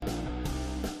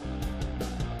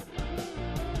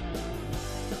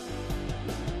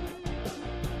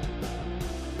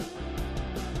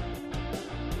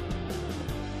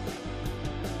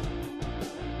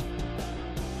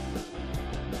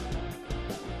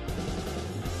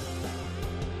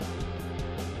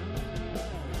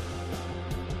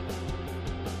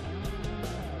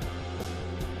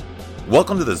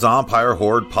Welcome to the Zompire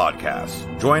Horde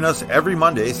podcast. Join us every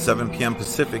Monday, 7 p.m.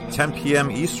 Pacific, 10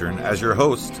 p.m. Eastern, as your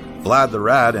hosts, Vlad the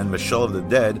Rad and Michelle of the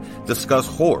Dead, discuss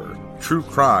horror, true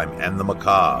crime, and the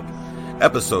macabre.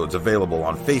 Episodes available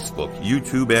on Facebook,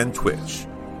 YouTube, and Twitch.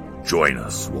 Join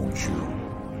us, won't you?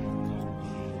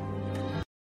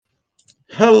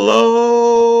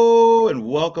 Hello, and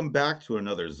welcome back to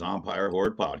another Zompire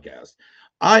Horde podcast.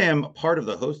 I am part of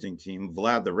the hosting team,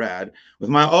 Vlad the Rad, with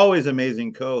my always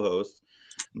amazing co-host,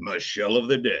 Michelle of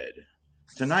the Dead.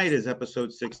 Tonight is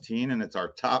episode 16, and it's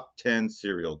our top 10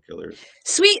 serial killers.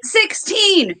 Sweet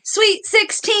 16! Sweet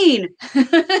 16!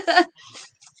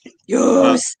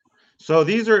 Yes! So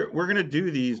we're going to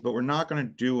do these, but we're not going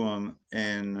to do them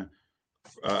in,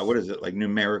 like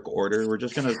numeric order. We're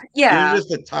just going to, these are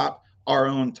just our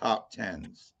own top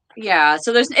 10s. Yeah,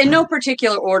 so there's in no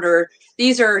particular order.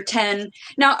 These are 10.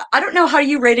 Now, I don't know how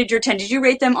you rated your 10. Did you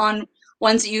rate them on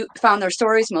ones that you found their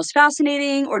stories most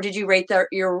fascinating, or did you rate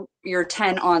your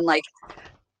 10 on like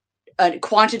a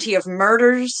quantity of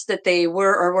murders that they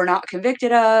were or were not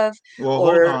convicted of? Well,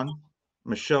 hold on.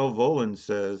 Michelle Volan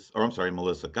says,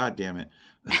 Melissa. God damn it.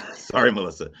 Sorry,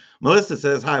 Melissa. Melissa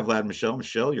says, "Hi, Vlad, Michelle.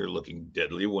 Michelle, you're looking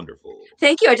deadly wonderful."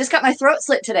 Thank you. I just got my throat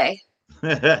slit today.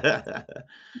 But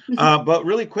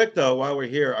really quick though, while we're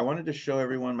here, I wanted to show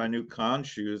everyone my new con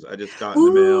shoes I just got in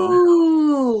the mail.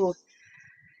 Ooh.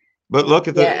 But look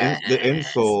at the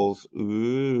insoles.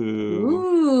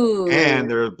 Ooh.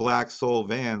 And they're black sole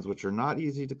Vans, which are not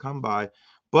easy to come by.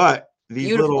 But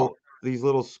these little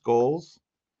skulls,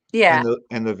 and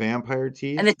the vampire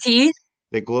teeth, and the teeth,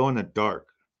 they glow in the dark.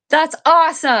 That's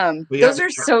awesome. Those are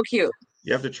so cute.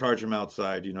 You have to charge them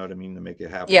outside, you know what I mean, to make it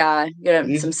happen. Yeah,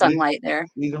 get some sunlight there.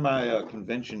 These are my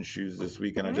convention shoes this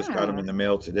week, and I just got them in the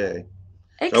mail today.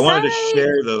 Exciting. So I wanted to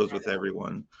share those with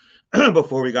everyone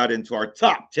before we got into our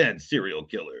top 10 serial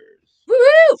killers. Woo!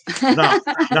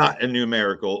 not in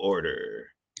numerical order.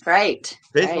 Right.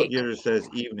 Facebook user says,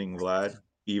 "Evening, Vlad.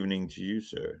 Evening to you,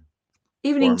 sir."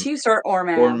 Evening to you, sir, or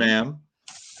ma'am. Or ma'am.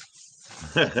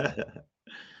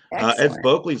 Ed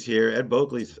Boakley's here. Ed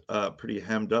Boakley's pretty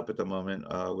hemmed up at the moment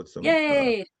with some.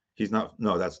 Yay! He's not.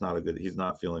 No, that's not a good. He's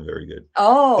not feeling very good.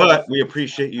 Oh. But we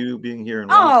appreciate you being here.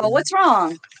 What's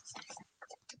wrong?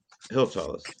 He'll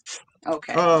tell us.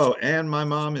 Okay. Oh, and my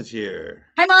mom is here.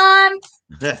 Hi, Mom.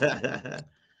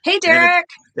 Hey, Derek.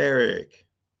 Derek.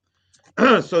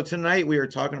 So tonight we are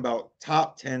talking about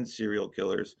top 10 serial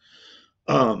killers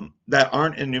that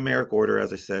aren't in numeric order,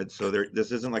 as I said. So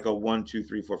this isn't like a 1, 2,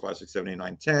 3, 4, 5, 6, 7, 8,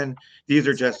 9, 10. These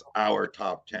are just our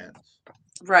top 10s.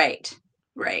 Right.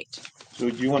 So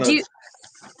do you want to?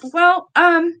 Well,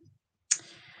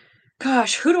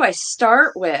 gosh, who do I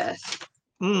start with?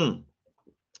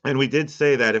 And we did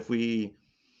say that if we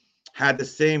had the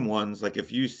same ones, like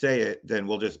if you say it, then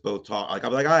we'll just both talk. Like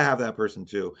I'm like, I have that person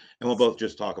too, and we'll both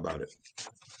just talk about it.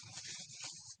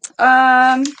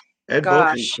 Ed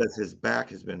Boakley says his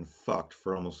back has been fucked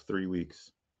for almost 3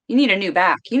 weeks. You need a new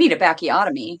back. You need a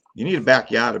backiotomy. You need a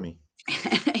backiotomy.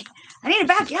 I need a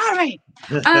backiotomy.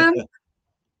 I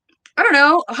don't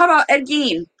know. How about Ed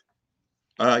Gein?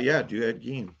 Yeah, do Ed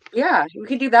Gein. Yeah, we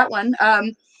could do that one.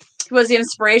 He was the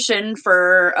inspiration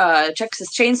for Texas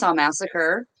Chainsaw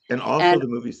Massacre. And also the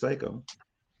movie Psycho.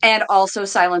 And also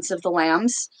Silence of the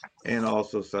Lambs. You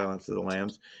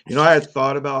know, I had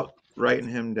thought about writing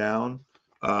him down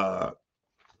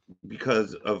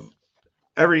because of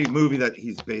every movie that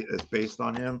is based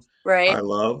on him. Right. I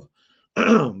love.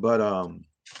 But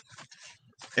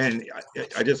and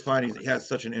I just find he has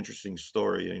such an interesting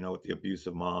story, you know, with the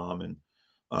abusive mom and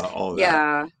all of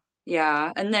that.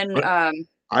 Yeah. And then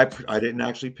I didn't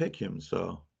actually pick him,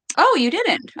 so. Oh, you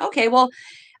didn't? Okay, well,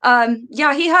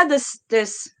 yeah, he had this.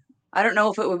 I don't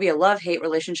know if it would be a love-hate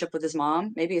relationship with his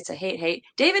mom. Maybe it's a hate.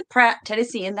 David Pratt,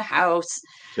 Tennessee in the house.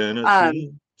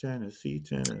 Tennessee.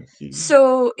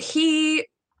 So his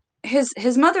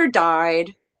mother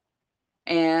died,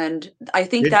 and I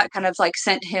think that kind of like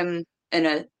sent him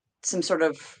in some sort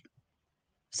of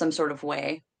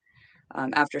way.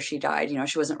 After she died, you know,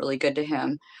 she wasn't really good to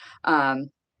him.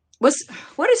 What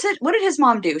did his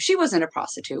mom do? She wasn't a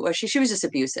prostitute, was she? She was just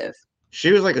abusive.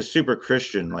 She was like a super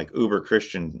Christian, like uber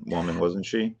Christian woman, wasn't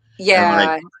she?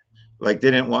 Yeah. And like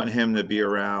didn't want him to be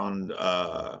around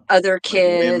other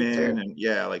kids. Women and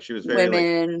like she was very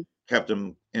like kept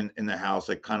him in the house,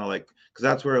 like kind of like, because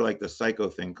that's where like the psycho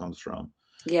thing comes from.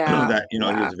 Yeah. That, you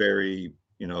know, he was very,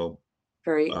 you know,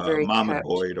 very mama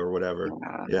boyed or whatever.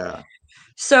 Yeah.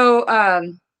 So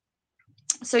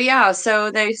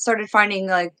they started finding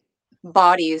like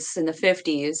bodies in the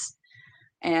 50s,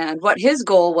 and what his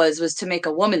goal was to make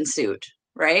a woman suit,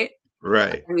 right?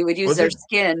 Right. And we would use their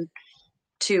skin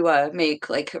to make,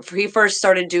 like, he first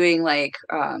started doing like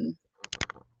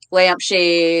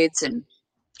lampshades and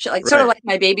shit, like sort of Right. like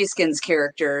my Baby Skins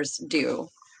characters do.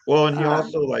 Well, and he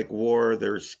also like wore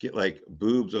their skin, like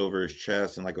boobs over his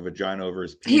chest and like a vagina over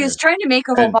his He was penis. trying to make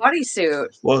a whole And bodysuit.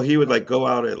 well, he would like go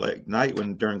out at like night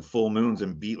when during full moons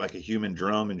and beat like a human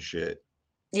drum and shit.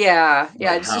 Yeah,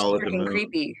 yeah, Like it's just howl at the freaking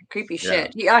moon. creepy Yeah.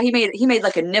 shit. Yeah, he made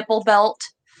like a nipple belt.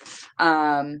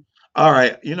 Um, All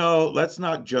right, let's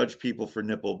not judge people for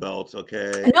nipple belts,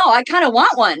 okay? no, I kind of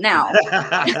want one now.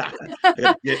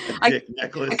 A dick I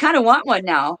necklace. kind of want one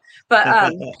now.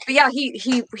 But yeah, he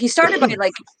started by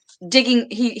like digging.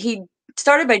 He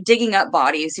started by digging up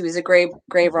bodies. He was a grave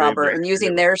robber and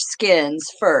using their skins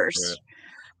Right. first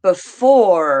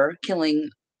before killing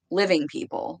living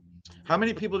people. How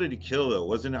many people did he kill though?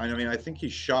 Wasn't I mean I think he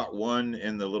shot one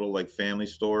in the little like family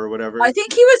store or whatever. I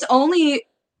think he was only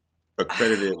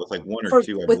Accredited with like one or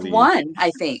two, I with believe. one.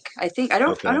 I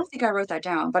don't Okay. think I wrote that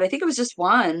down, but I think it was just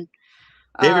one.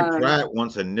 David Um, Pratt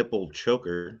wants a nipple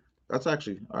choker. That's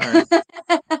actually all right.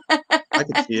 I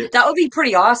could see it. that would be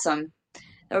pretty awesome.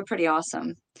 That would be pretty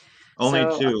awesome. Only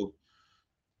So two.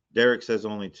 Derek says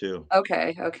only two.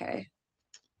 okay.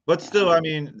 But Yeah. still, I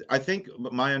mean, I think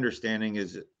my understanding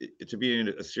is to be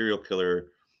a serial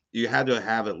killer, you had to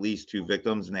have at least two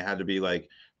victims, and they had to be like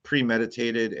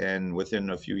premeditated and within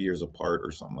a few years apart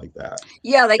or something like that.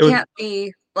 Yeah, they It was can't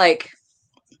be like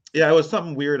yeah, it was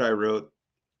something weird I wrote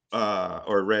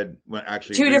or read when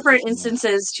actually two different researching this.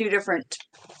 instances, two different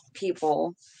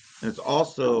people. And it's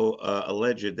also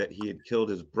alleged that he had killed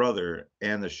his brother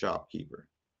and the shopkeeper.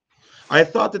 I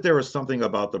thought that there was something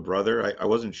about the brother. I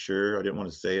wasn't sure. I didn't want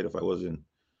to say it if I wasn't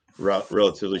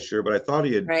relatively sure, but I thought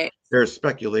he had. Right. There's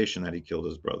speculation that he killed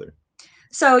his brother.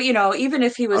 So, even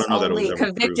if he I was don't know that it was only ever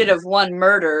convicted proven. of one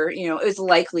murder, it's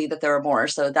likely that there are more.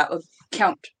 So that would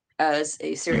count as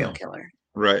a serial killer.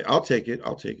 Right. I'll take it.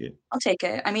 I'll take it. I'll take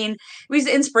it. I mean, he was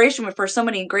inspiration for so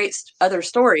many great other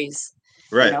stories,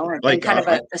 Right. and Like kind of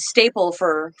a staple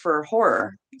for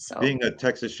horror. So being a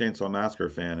Texas Chainsaw Massacre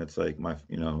fan, it's like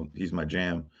he's my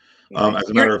jam. yeah, As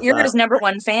a matter of you're his fact, number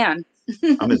one fan.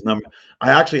 I'm his number. I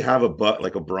actually have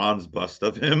like a bronze bust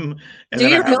of him, and Do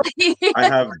then you really? I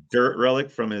have dirt relic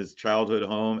from his childhood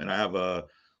home, and I have a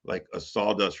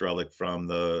sawdust relic from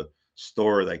the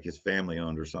store like his family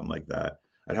owned or something like that.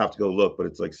 I'd have to go look, but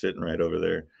it's like sitting right over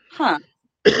there. Huh.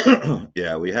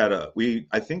 Yeah,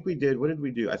 I think we did. What did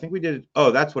we do? I think we did.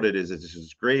 Oh, that's what it is. It's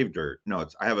his grave dirt. No,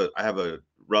 I have a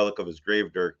relic of his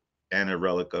grave dirt and a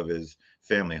relic of his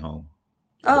family home.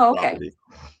 Oh, okay.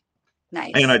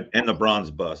 Nice. And the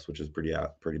bronze bust, which is pretty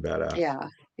badass.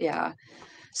 Yeah.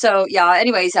 So yeah.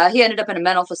 Anyways, he ended up in a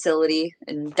mental facility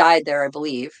and died there, I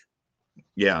believe.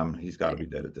 Yeah, he's got to be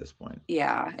dead at this point.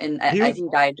 Yeah, and I think he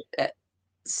died at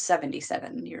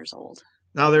 77 years old.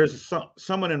 Now, there's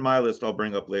someone in my list I'll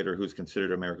bring up later who's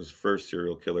considered America's first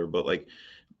serial killer, but like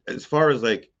as far as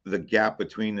like the gap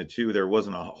between the two, there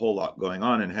wasn't a whole lot going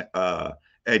on, and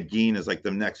Ed Gein is like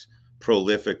the next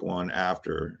prolific one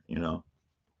after.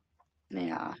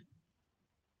 Yeah.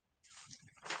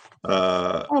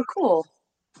 Oh, cool.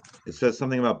 It says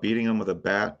something about beating him with a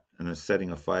bat and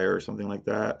setting a fire or something like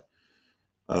that.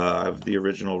 I have the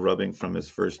original rubbing from his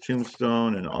first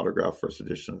tombstone and autographed first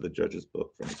edition of the judge's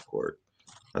book from his court.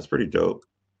 That's pretty dope.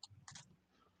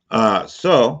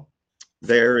 So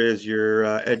there is your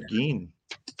Ed Gein.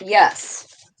 Yes.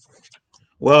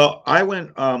 Well, I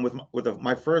went with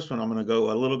my first one. I'm going to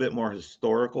go a little bit more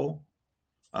historical.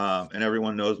 And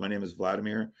everyone knows my name is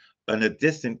Vladimir. And a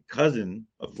distant cousin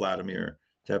of Vladimir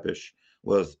Tepish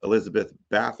was Elizabeth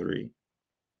Bathory,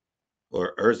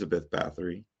 or Elizabeth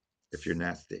Bathory, if you're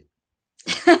nasty.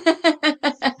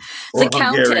 The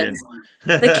Countess.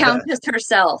 The Countess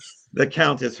herself. The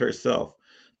Countess herself.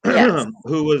 Yes.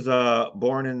 Who was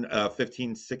born in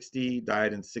 1560,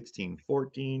 died in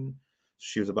 1614.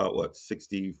 She was about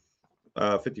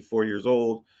 54 years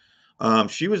old.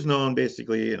 She was known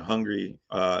basically in Hungary,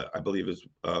 I believe is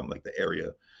like the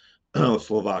area,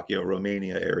 Slovakia,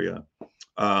 Romania area,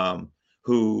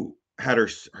 who had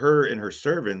her and her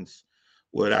servants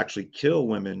would actually kill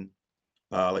women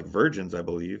like virgins, I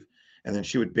believe, and then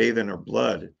she would bathe in her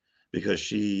blood because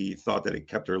she thought that it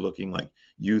kept her looking like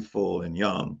youthful and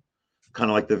young,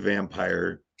 kind of like the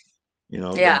vampire.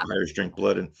 Vampires drink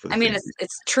blood, and I mean,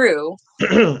 it's true.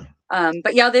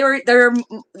 But yeah, they're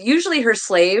usually her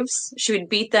slaves. She would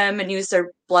beat them and use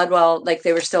their blood while like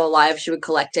they were still alive. She would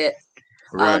collect it.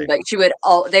 Right. But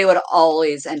they would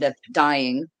always end up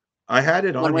dying. I had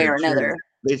it on one way here or another.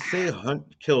 They say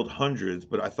killed hundreds,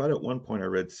 but I thought at one point I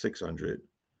read 600,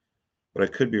 but I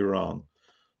could be wrong.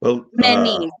 Well,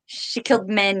 Many. She killed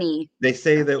many. they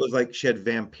say that it was like she had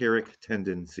vampiric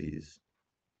tendencies.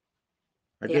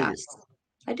 I dig it. Yes.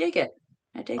 I dig it.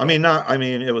 I dig I it. mean, not. I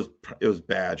mean, it was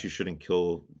bad. She shouldn't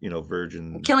kill,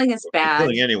 virgins, Killing is or bad.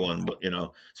 killing anyone, but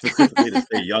specifically to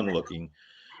stay young looking.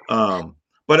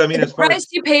 But I mean, The as far as price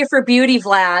you pay for beauty,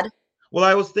 Vlad. well,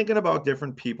 I was thinking about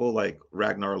different people like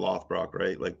Ragnar Lothbrok,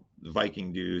 right? Like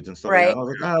Viking dudes and stuff like that. Right. And I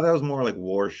was like, that was more like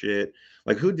war shit.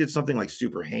 Like who did something like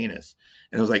super heinous?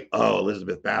 And it was like, oh,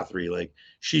 Elizabeth Bathory, like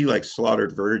she like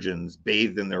slaughtered virgins,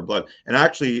 bathed in their blood. And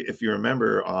actually, if you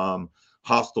remember,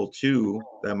 Hostel 2,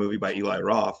 that movie by Eli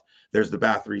Roth, there's the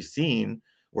Bathory scene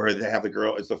where they have the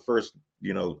girl. It's the first,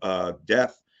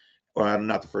 death. Well,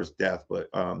 not the first death,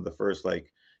 but the first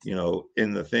like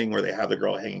in the thing where they have the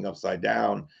girl hanging upside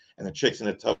down and the chick's in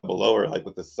a tub below her, like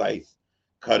with the scythe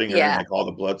cutting her, and Yeah. like all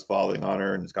the blood's falling on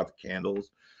her, and it's got the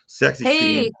candles. Sexy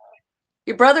Hey, scene.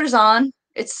 your brother's on.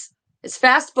 It's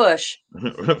Fast Bush.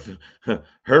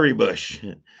 Hurry, Bush.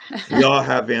 We all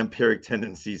have vampiric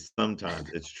tendencies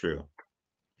sometimes. It's true.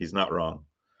 He's not wrong.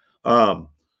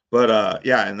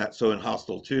 Yeah, and that so in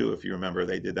Hostel 2, if you remember,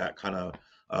 they did that kind of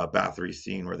Bathory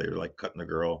scene where they were like cutting the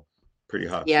girl. Pretty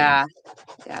hot Yeah. scene.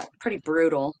 Yeah. Pretty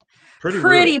brutal. Pretty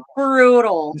Pretty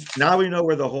brutal. Now we know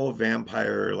where the whole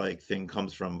vampire like thing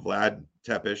comes from. Vlad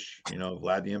Tepes,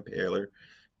 Vlad the Impaler,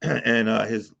 and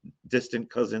his distant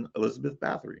cousin Elizabeth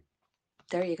Bathory.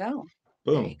 There you go.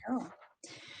 Boom. There you go.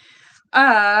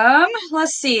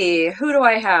 Let's see. Who do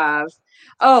I have?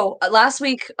 Oh, last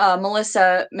week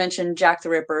Melissa mentioned Jack the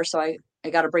Ripper, so I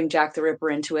got to bring Jack the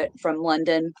Ripper into it from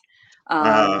London.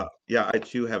 Yeah, I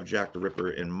too have Jack the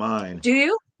Ripper in mind. Do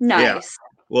you? Yeah. Nice.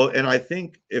 Well, and I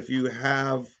think if you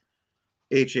have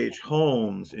H.H.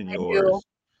 Holmes in I do. yours,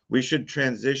 we should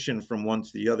transition from one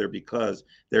to the other because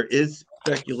there is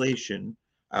speculation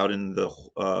out in the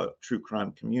true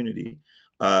crime community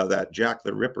that Jack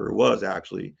the Ripper was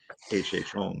actually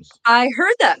H.H. Holmes. I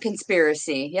heard that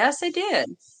conspiracy. Yes, I did.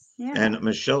 Yeah. And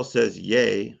Michelle says,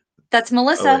 yay. That's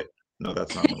Melissa. Oh, wait. No,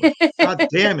 that's not Melissa. God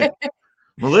damn it.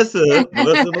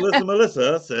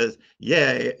 Melissa says,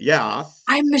 yay, yes.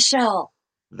 I'm Michelle.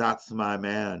 That's my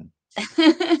man.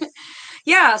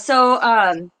 Yeah,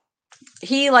 so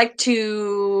he liked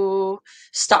to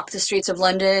stalk the streets of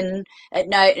London at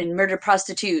night and murder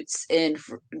prostitutes and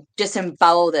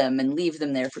disembowel them and leave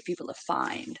them there for people to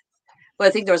find. Well,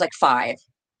 I think there was like 5.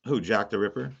 Who, Jack the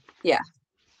Ripper? Yeah.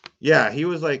 Yeah, he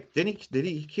was like, did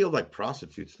he kill like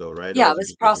prostitutes though, right? Yeah, it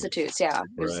was prostitutes. Yeah,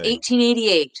 it was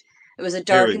 1888. It was a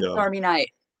dark and stormy night.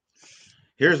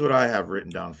 Here's what I have written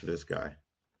down for this guy.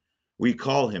 We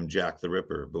call him Jack the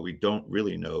Ripper, but we don't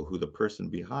really know who the person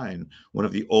behind one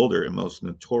of the older and most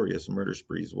notorious murder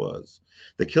sprees was.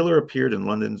 The killer appeared in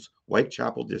London's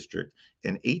Whitechapel district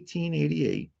in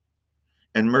 1888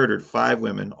 and murdered 5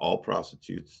 women, all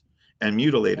prostitutes, and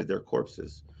mutilated their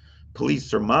corpses. Police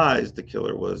surmised the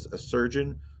killer was a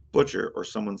surgeon, butcher, or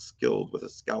someone skilled with a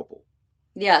scalpel.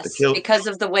 Yes, because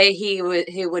of the way he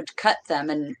would cut them,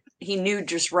 and he knew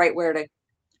just right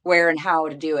where and how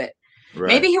to do it. Right.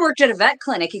 Maybe he worked at a vet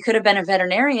clinic. He could have been a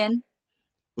veterinarian.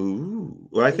 Ooh,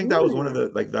 well, I think that was one of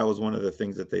the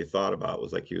things that they thought about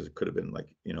was like could have been like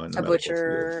in the a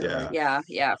butcher. Field.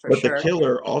 Yeah, for but sure. But the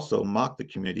killer also mocked the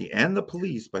community and the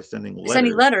police by sending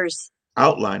letters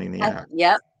outlining the act.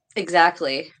 Yep,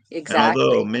 exactly. And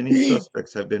although many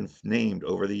suspects have been named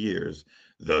over the years,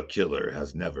 the killer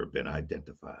has never been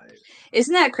identified.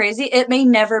 Isn't that crazy? It may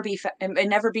never be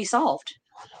solved.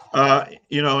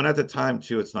 And at the time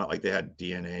too, it's not like they had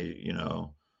DNA.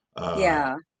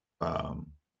 Yeah.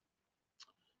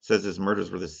 Says his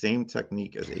murders were the same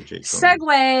technique as H.H.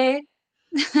 Segway.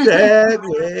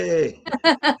 Segway.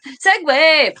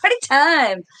 Segway. Party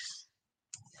time.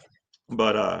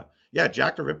 But yeah,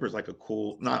 Jack the Ripper is like a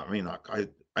cool. I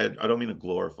don't mean to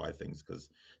glorify things because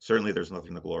certainly there's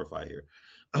nothing to glorify here.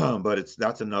 But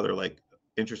that's another like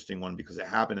interesting one because it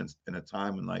happened in a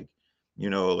time when like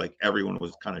everyone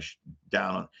was kind of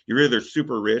down on. You're either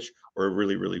super rich or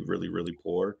really, really, really, really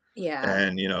poor. Yeah.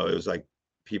 And it was like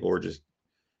people were just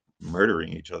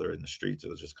murdering each other in the streets. It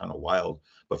was just kind of wild.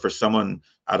 But for someone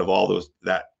out of all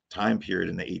that time period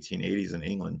in the 1880s in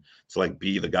England to like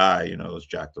be the guy, it was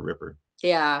Jack the Ripper.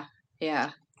 Yeah.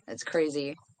 That's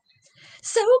crazy.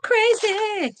 So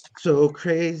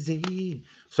crazy.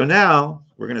 So now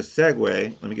we're gonna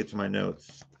segue. Let me get to my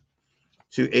notes.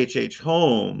 To H.H.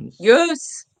 Holmes.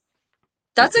 Yes.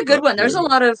 That's a good one. There's a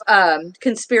lot of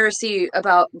conspiracy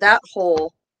about that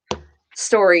whole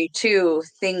story too.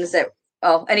 Things that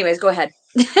anyways, go ahead.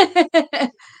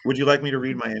 Would you like me to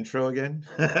read my intro again?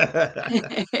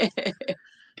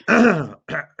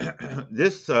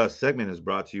 This segment is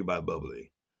brought to you by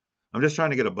Bubbly. I'm just trying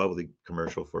to get a bubbly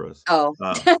commercial for us. Oh.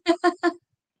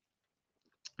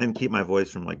 And keep my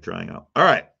voice from like drying out. All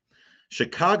right.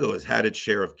 Chicago has had its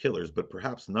share of killers, but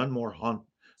perhaps none more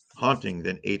haunting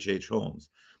than H. Holmes,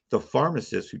 the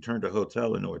pharmacist who turned a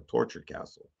hotel into a torture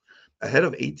castle. Ahead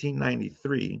of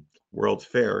 1893 World's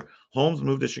Fair, Holmes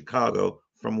moved to Chicago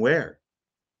from where?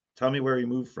 Tell me where he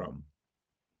moved from.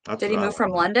 That's Did what he I move want from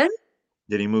to know. London?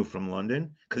 Did he move from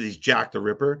London? Because he's Jack the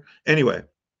Ripper? Anyway,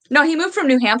 No, he moved from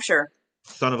New Hampshire.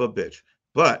 son of a bitch.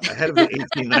 But ahead of the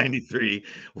 1893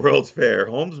 World's Fair,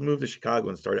 Holmes moved to Chicago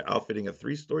and started outfitting a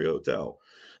 3-story hotel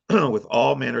with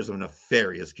all manners of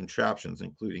nefarious contraptions,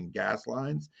 including gas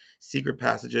lines, secret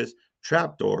passages,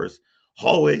 trapdoors,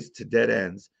 hallways to dead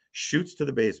ends, chutes to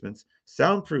the basements,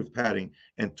 soundproof padding,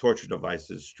 and torture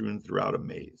devices strewn throughout a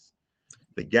maze.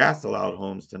 The gas allowed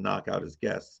Holmes to knock out his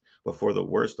guests before the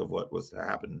worst of what was to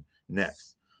happen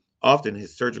next, often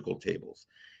his surgical tables.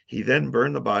 He then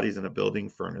burned the bodies in a building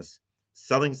furnace,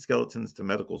 selling skeletons to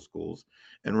medical schools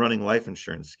and running life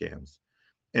insurance scams.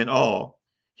 In all,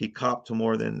 he copped to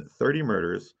more than 30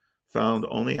 murders, found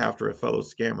only after a fellow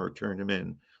scammer turned him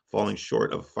in, falling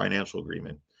short of a financial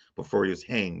agreement before he was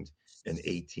hanged in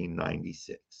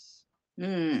 1896.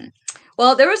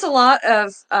 Well, there was a lot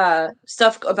of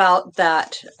stuff about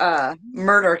that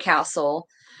murder castle.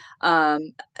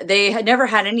 They had never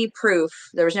had any proof.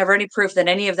 There was never any proof that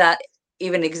any of that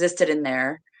even existed in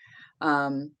there.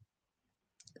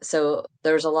 So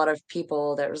there's a lot of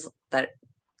people that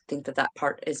think that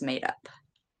part is made up.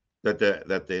 That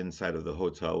the inside of the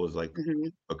hotel was like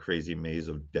a crazy maze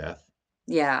of death.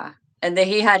 Yeah, and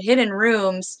he had hidden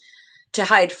rooms to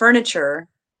hide furniture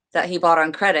that he bought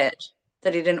on credit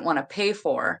that he didn't want to pay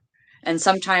for. And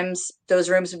sometimes those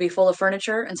rooms would be full of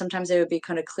furniture, and sometimes they would be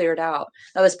kind of cleared out.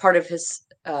 That was part of his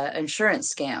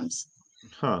insurance scams.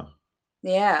 Huh.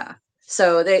 Yeah.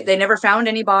 So they never found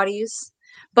any bodies.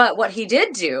 But what he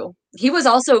did do, he was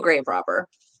also a grave robber.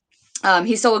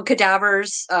 He sold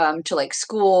cadavers to like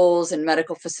schools and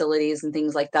medical facilities and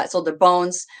things like that. Sold their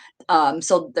bones,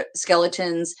 sold their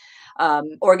skeletons,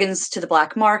 organs to the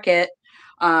black market.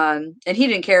 And he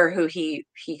didn't care who he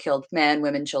killed, men,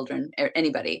 women, children,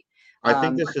 anybody. I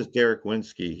think this is Derek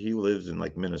Winsky. He lives in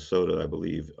like Minnesota, I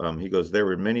believe. He goes, there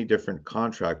were many different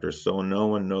contractors, so no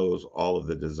one knows all of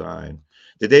the design.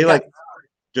 Did they like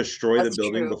destroy the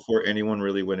building before anyone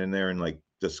really went in there and like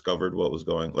discovered what was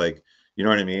going, like, you know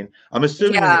what I mean? I'm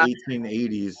assuming in the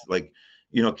 1880s, like,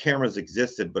 you know, cameras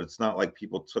existed, but it's not like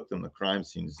people took them to crime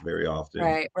scenes very often.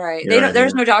 Right. You know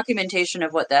there's no documentation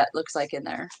of what that looks like in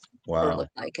there. Wow. Or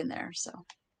looked like in there.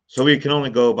 So we can only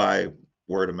go by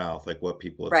word of mouth, like what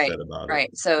people have said about it.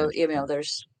 Right. So, you know,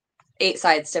 there's 8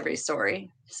 sides to every story.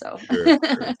 So, sure.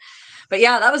 But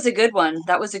yeah, that was a good one.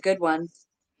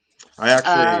 I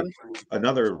actually,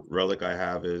 another relic I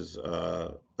have is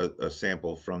a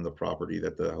sample from the property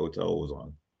that the hotel was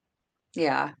on.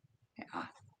 Yeah.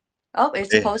 Oh,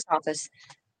 it's a post office.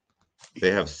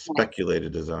 They have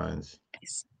speculated designs.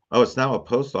 Nice. Oh, it's now a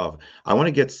post office. I want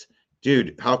to get,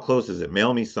 dude, how close is it?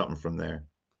 Mail me something from there.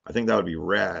 I think that would be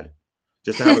rad.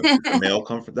 Just to have a mail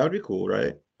come from, that would be cool,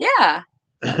 right? Yeah.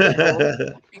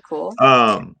 That'd be cool.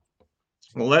 Well,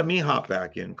 let me hop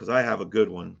back in because I have a good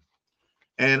one.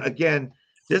 And again,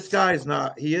 this guy is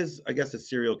not, he is, I guess, a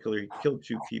serial killer. He killed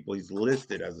 2 people. He's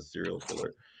listed as a serial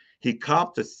killer. He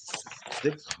copped a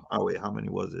how many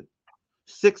was it?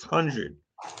 600.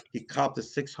 He copped a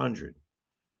 600,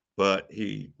 but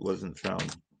he wasn't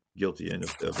found guilty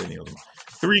of any of them.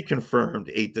 3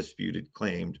 confirmed, 8 disputed,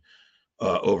 claimed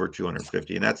over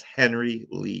 250. And that's Henry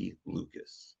Lee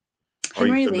Lucas.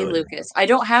 Henry Lee Lucas. I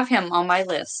don't have him on my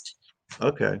list.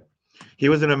 Okay. He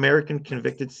was an American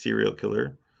convicted serial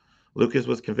killer. Lucas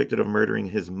was convicted of murdering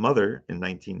his mother in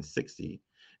 1960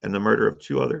 and the murder of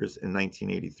 2 others in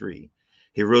 1983.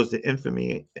 He rose to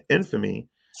infamy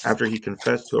after he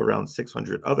confessed to around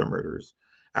 600 other murders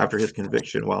after his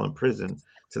conviction while in prison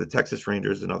to the Texas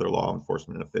Rangers and other law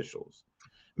enforcement officials.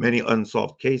 Many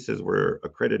unsolved cases were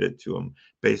accredited to him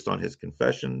based on his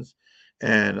confessions.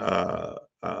 And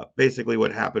basically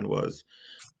what happened was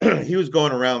he was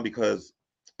going around because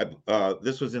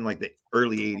this was in like the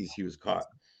early 80s he was caught.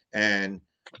 And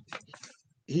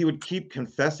he would keep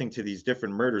confessing to these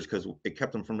different murders because it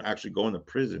kept him from actually going to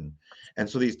prison. And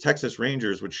so these Texas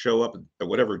Rangers would show up at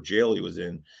whatever jail he was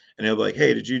in, and they'll be like,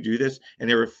 hey, did you do this? And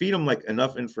they would feed him like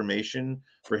enough information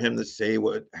for him to say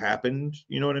what happened.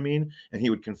 You know what I mean? And he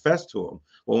would confess to them.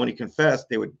 Well, when he confessed,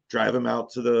 they would drive him out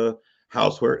to the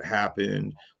house where it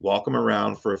happened, walk him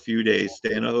around for a few days,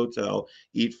 stay in a hotel,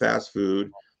 eat fast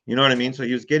food. You know what I mean? So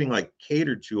he was getting like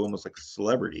catered to almost like a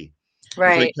celebrity.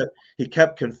 Right. So he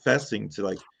kept confessing to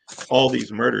like all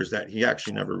these murders that he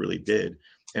actually never really did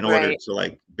in order to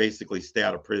like basically stay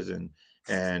out of prison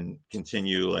and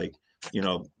continue like, you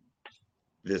know,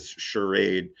 this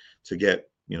charade to get,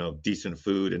 you know, decent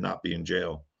food and not be in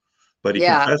jail. But he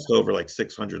confessed to over like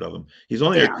 600 of them. He's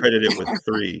only accredited with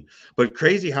 3. But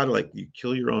crazy how to like you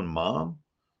kill your own mom.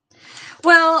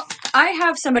 Well, I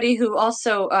have somebody who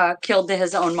also killed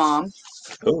his own mom.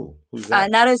 Oh, who's that?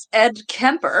 And that is Ed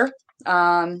Kemper.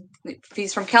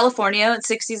 He's from California in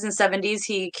the 60s and 70s.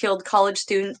 He killed college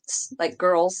students, like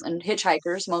girls and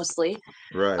hitchhikers mostly.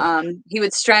 Right. He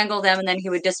would strangle them and then he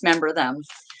would dismember them.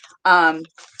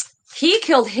 He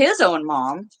killed his own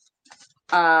mom,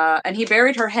 and he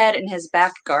buried her head in his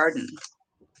back garden.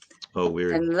 Oh,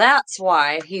 weird. And that's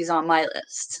why he's on my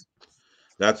list.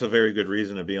 That's a very good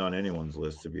reason to be on anyone's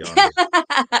list, to be honest.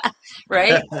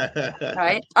 Right?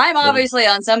 Right? I'm obviously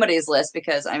on somebody's list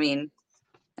because, I mean,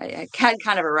 I had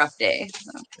kind of a rough day.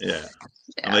 So. Yeah.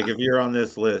 I'm like, if you're on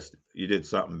this list, you did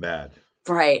something bad.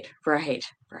 Right.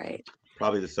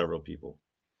 Probably to several people.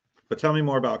 But tell me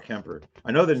more about Kemper.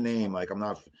 I know the name, like I'm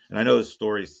not, and I know his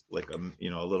story's like you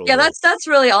know, a little. Yeah, that's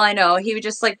really all I know. He would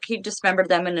just like he dismembered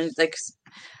them and like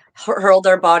hurled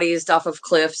their bodies off of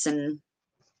cliffs and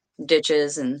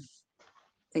ditches and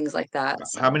things like that.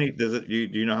 So. How many does it? Do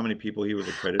you know how many people he was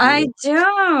accredited? I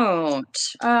don't.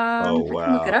 Oh wow! I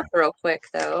can look it up real quick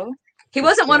though. He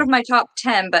wasn't one of my top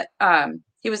 10, but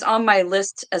he was on my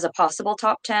list as a possible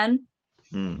top 10.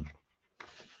 I'm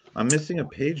missing a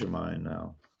page of mine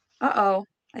now. Uh-oh,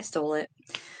 I stole it.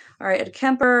 All right, Ed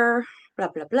Kemper, blah,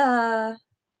 blah, blah.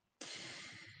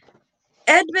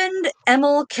 Edmund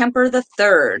Emil Kemper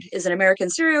III is an American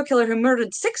serial killer who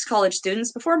murdered 6 college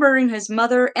students before murdering his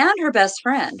mother and her best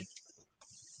friend.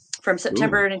 From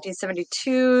September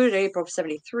 1972 to April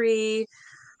 73,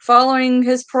 following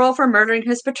his parole for murdering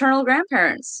his paternal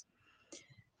grandparents.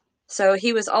 So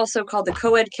he was also called the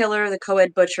co-ed killer, the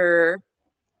co-ed butcher.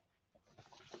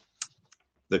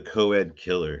 The co-ed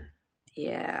killer.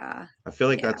 Yeah. I feel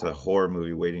like that's a horror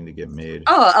movie waiting to get made.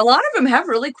 Oh, a lot of them have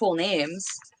really cool names.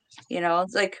 You know,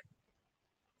 it's like,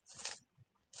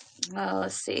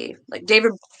 let's see, like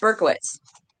David Berkowitz,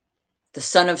 the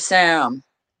son of Sam.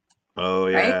 Oh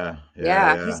yeah, right?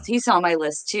 Yeah. He's on my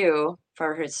list too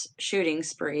for his shooting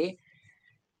spree.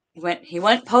 He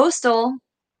went postal.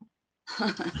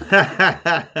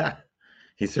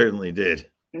 He certainly did.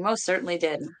 He most certainly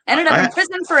did. Ended up in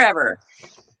prison forever.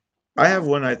 I have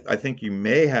one I think you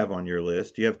may have on your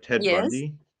list. Do you have Ted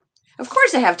Bundy? Of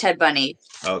course I have Ted Bundy.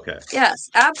 Okay. Yes,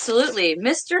 absolutely.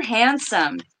 Mr.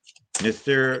 Handsome.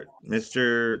 Mr.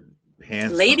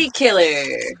 Handsome. Lady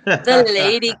Killer. The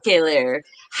Lady Killer.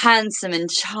 Handsome and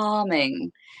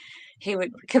charming. He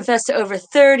would confess to over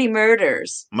 30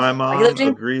 murders. My mom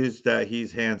agrees that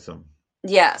he's handsome.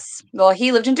 Yes. Well,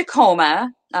 he lived in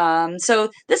Tacoma. So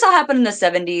this all happened in the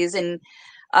 70s, and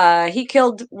he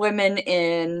killed women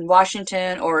in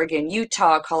Washington, Oregon,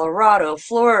 Utah, Colorado,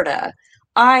 Florida,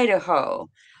 Idaho.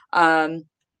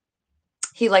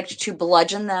 He liked to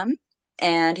bludgeon them,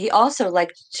 and he also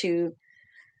liked to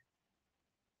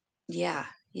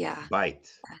bite.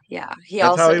 Yeah.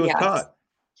 That's how he was caught.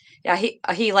 Yeah,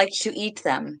 he liked to eat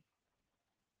them.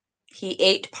 He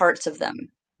ate parts of them.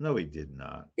 No, he did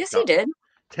not. Yes, he did.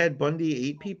 Ted Bundy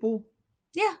ate people?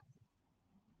 Yeah.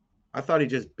 I thought he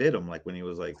just bit him, like when he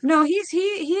was like. No,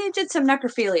 he did some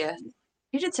necrophilia.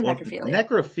 He did some necrophilia.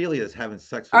 Necrophilia is having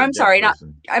sex with I'm sorry,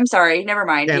 I'm sorry. Never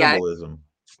mind. Cannibalism.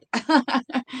 Yeah.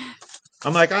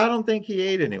 I'm like, I don't think he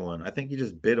ate anyone. I think he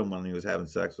just bit him when he was having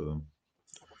sex with him.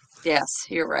 Yes,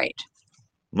 you're right.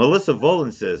 Melissa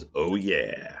Volan says, "Oh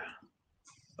yeah,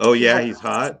 he's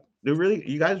hot."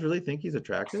 You guys really think he's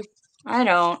attractive? I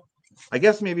don't. I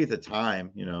guess maybe at the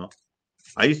time, you know,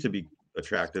 I used to be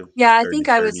attractive. Yeah, I think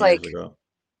I was like.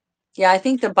 Yeah, I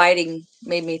think the biting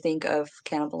made me think of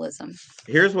cannibalism.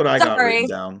 Here's what I got written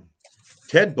down.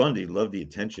 Ted Bundy loved the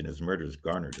attention his murders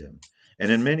garnered him,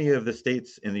 and many in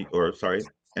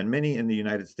the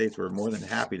United States were more than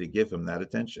happy to give him that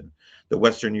attention. The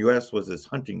Western U.S. was his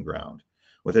hunting ground,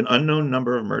 with an unknown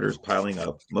number of murders piling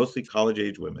up, mostly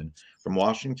college-age women, from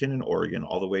Washington and Oregon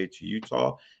all the way to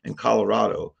Utah and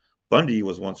Colorado. Bundy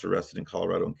was once arrested in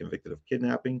Colorado and convicted of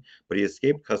kidnapping, but he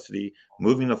escaped custody,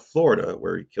 moving to Florida,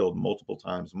 where he killed multiple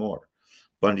times more.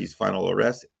 Bundy's final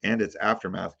arrest and its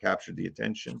aftermath captured the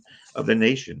attention of the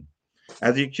nation.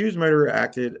 As the accused murderer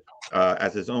acted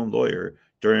as his own lawyer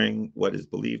during what is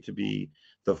believed to be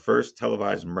the first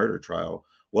televised murder trial,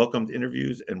 welcomed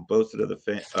interviews, and boasted to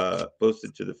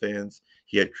the fans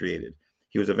he had created.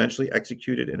 He was eventually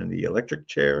executed in the electric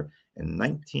chair in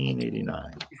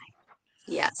 1989.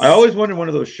 Yes. I always wanted one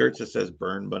of those shirts that says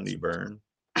 "Burn Bundy Burn."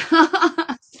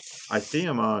 I see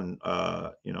him on,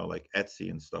 like Etsy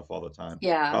and stuff all the time.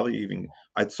 Yeah. Probably even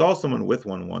I saw someone with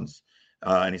one once,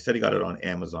 and he said he got it on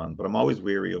Amazon. But I'm always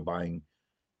weary of buying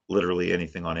literally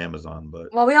anything on Amazon. But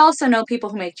Well, we also know people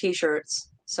who make T-shirts,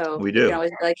 so we you can do,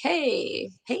 always be like, "Hey,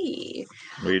 hey."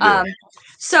 we do. Um,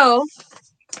 so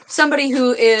somebody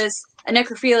who is a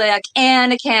necrophiliac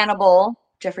and a cannibal,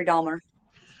 Jeffrey Dahmer.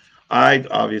 I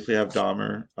obviously have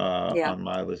Dahmer Yeah. on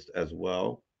my list as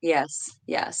well. Yes.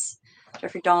 Yes.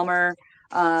 Jeffrey Dahmer.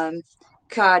 Um,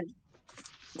 God,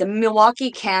 the Milwaukee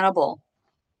Cannibal.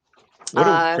 What a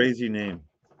Uh, crazy name!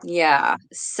 yeah.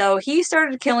 So he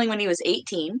started killing when he was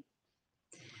 18.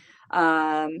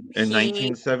 In He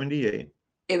 1978.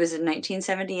 It was in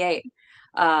 1978.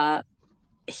 Uh,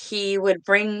 he would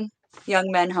bring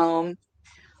young men home.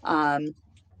 Um,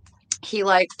 he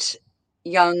liked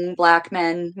young black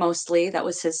men mostly. That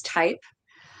was his type.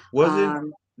 Wasn't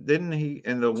Um, didn't he?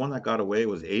 And the one that got away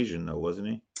was Asian, though, wasn't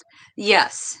he?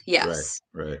 yes, Right, yes.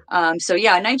 right. So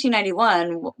yeah, in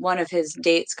 1991, one of his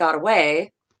dates got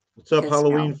away What's up, because,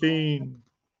 Halloween fiend?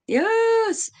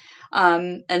 yes.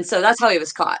 And so that's how he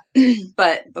was caught.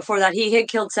 But before that, he had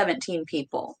killed 17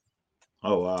 people.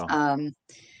 Oh wow. Um,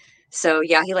 so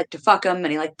yeah, he liked to fuck them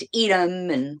and he liked to eat them,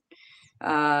 and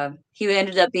he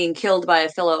ended up being killed by a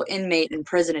fellow inmate in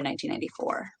prison in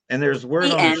 1994. And there's word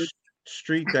The on the end.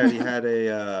 street that he had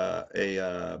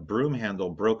a broom handle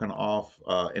broken off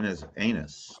in his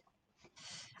anus.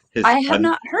 His I have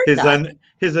not heard that.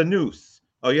 his anus.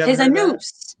 Oh, you haven't His heard that?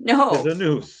 anus. No. His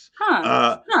anus.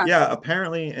 Huh. Huh. Yeah.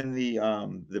 Apparently, in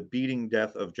the beating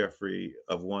death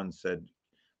of one said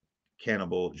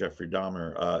cannibal Jeffrey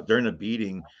Dahmer. During the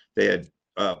beating, they had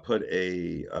put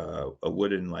a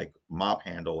wooden like mop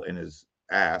handle in his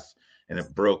ass, and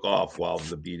it broke off while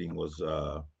the beating was.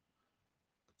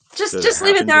 So it Just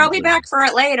leave it happened there. in I'll be back prison. for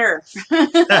it later.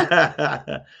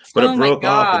 But it Oh my broke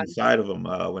off god. inside of him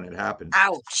when it happened.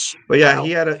 Ouch. But yeah, Ouch.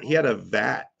 he had a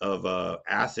vat of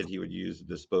acid he would use to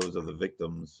dispose of the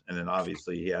victims, and then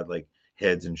obviously he had like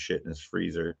heads and shit in his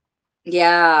freezer.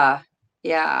 Yeah.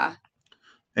 Yeah.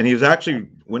 And he was actually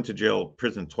went to jail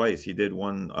prison twice. He did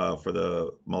one for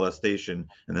the molestation,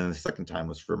 and then the second time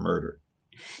was for murder.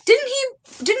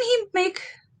 Didn't he make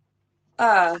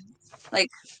uh like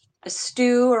a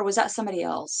stew, or was that somebody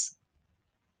else?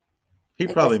 He Like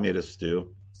with probably made a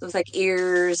stew. those like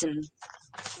ears and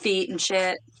feet and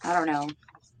shit. I don't know.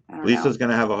 I don't know. Lisa's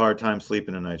gonna have a hard time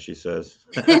sleeping tonight, she says.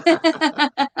 um,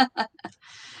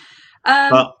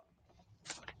 uh,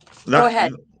 Go that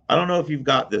ahead. I don't know if you've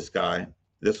got this guy.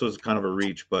 This was kind of a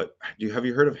reach, but have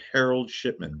you heard of Harold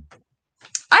Shipman?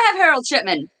 I have Harold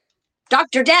Shipman,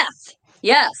 Dr. Death.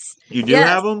 Yes. You do Yes.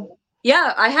 have him?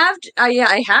 Yeah, I have. Yeah,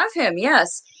 I have him.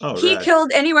 Yes, Oh, he right.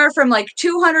 killed anywhere from like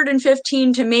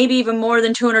 215 to maybe even more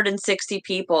than 260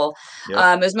 people.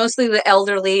 Yep. It was mostly the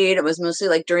elderly. It was mostly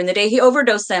like during the day. He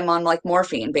overdosed them on like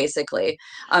morphine, basically.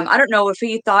 I don't know if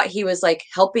he thought he was like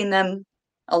helping them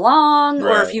along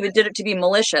or if Right. he did it to be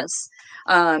malicious.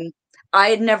 Um, I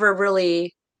had never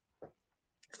really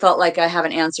felt like I have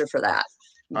an answer for that,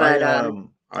 but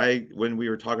I when we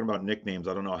were talking about nicknames,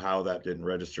 I don't know how that didn't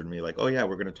register to me. Like, oh yeah,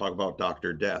 we're going to talk about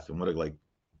Doctor Death, and what a like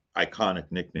iconic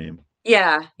nickname.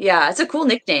 yeah, yeah, it's a cool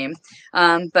nickname.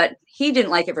 But he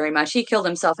didn't like it very much. He killed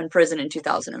himself in prison in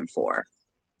 2004.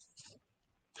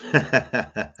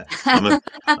 I'm a,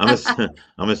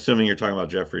 I'm assuming you're talking about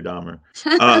Jeffrey Dahmer.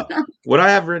 What I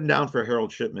have written down for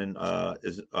Harold Shipman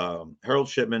is Harold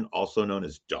Shipman, also known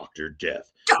as Doctor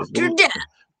Death, is Dr. Death,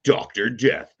 Doctor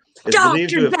Death is believed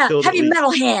to Dr. have Death, killed at heavy least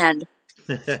metal hand.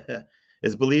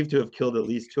 is believed to have killed at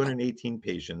least 218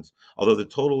 patients, although the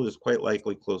total is quite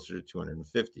likely closer to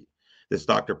 250. This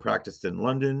doctor practiced in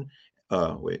London.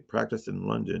 Practiced in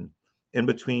London in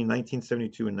between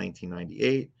 1972 and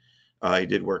 1998. He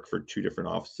did work for two different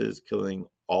offices, killing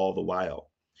all the while.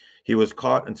 He wasn't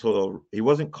caught until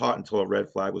a red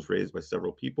flag was raised by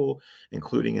several people,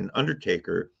 including an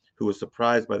undertaker who was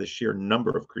surprised by the sheer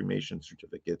number of cremation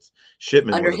certificates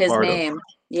Shipman Under was a his part of. name.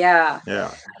 Yeah.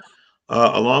 Yeah.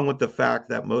 Along with the fact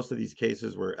that most of these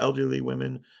cases were elderly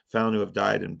women found to have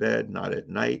died in bed, not at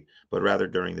night, but rather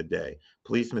during the day.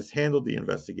 Police mishandled the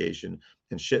investigation,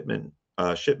 and Shipman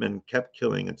kept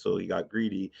killing until he got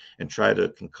greedy and tried to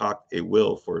concoct a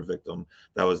will for a victim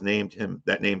named him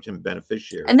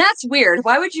beneficiary. And that's weird.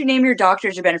 Why would you name your doctor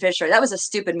as your beneficiary? That was a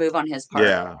stupid move on his part.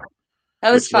 Yeah,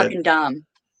 That was which led fucking dumb.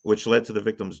 which led to the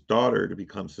victim's daughter to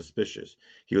become suspicious.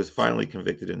 He was finally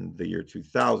convicted in the year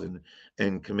 2000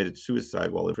 and committed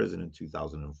suicide while in prison in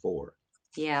 2004.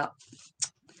 Yeah.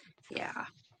 Yeah.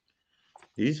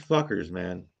 These fuckers,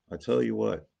 man. I tell you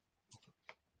what.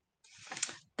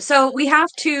 So we have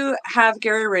to have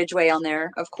Gary Ridgway on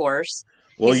there, of course.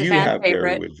 Well, He's a you fan have Gary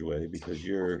favorite. Ridgway because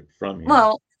you're from here.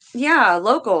 Well, yeah,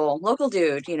 local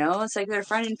dude, you know. It's like they're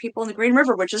finding people in the Green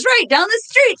River, which is right down the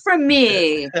street from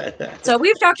me. So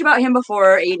we've talked about him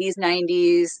before, 80s,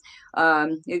 90s.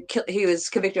 He was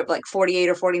convicted of like 48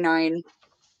 or 49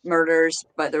 murders,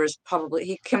 but there was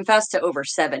he confessed to over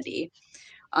 70.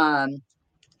 Um,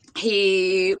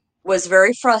 he was a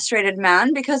very frustrated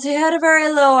man because he had a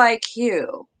very low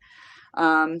IQ.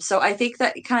 So I think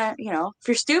that kind of, you know, if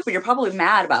you're stupid, you're probably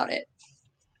mad about it.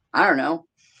 I don't know.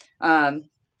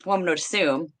 One would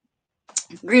assume.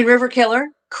 Green River Killer,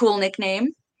 cool nickname.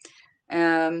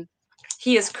 Um,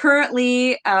 he is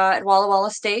currently at Walla Walla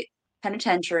State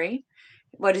Penitentiary.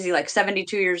 What is he, like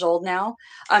 72 years old now?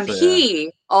 So yeah,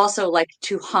 He also liked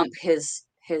to hump his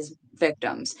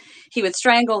victims. He would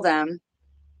strangle them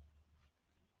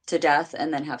to death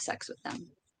and then have sex with them.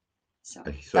 So so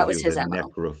that he was was a his MO.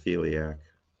 necrophiliac.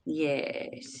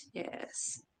 Yes,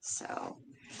 yes. So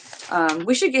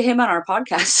we should get him on our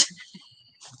podcast.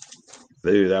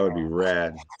 Dude, that would be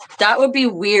rad. That would be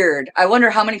weird. I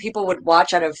wonder how many people would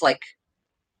watch out of like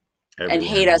and Everyone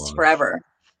hate would us watch. forever.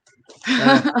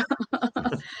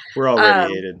 We're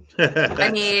already hated.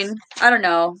 I mean, I don't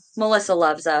know. Melissa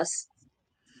loves us.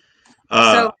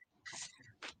 uh, So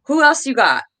who else you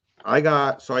got? I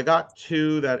got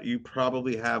two that you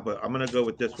probably have, but I'm gonna go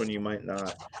with this one. You might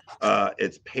not.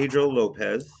 It's Pedro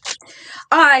Lopez.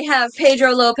 I have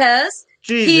Pedro Lopez.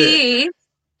 Jesus. He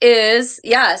is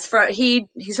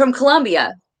he's from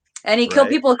Colombia, and he killed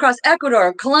Right. people across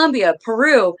Ecuador, Colombia,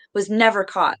 Peru. Was never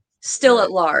caught. Still at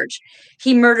Right. large.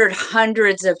 He murdered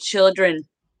hundreds of children,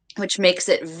 which makes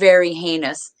it very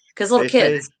heinous because little They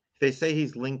say kids. they say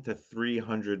he's linked to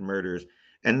 300 murders.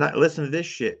 And not, listen to this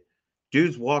shit.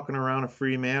 Dude's walking around a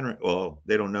free man. Well,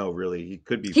 they don't know really. He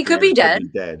could be He free could or be he could dead. be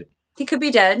dead. He could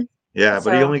be dead. Yeah,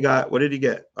 but he So only got, what did he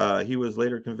get? He was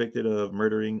later convicted of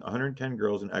murdering 110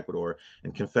 girls in Ecuador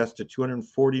and confessed to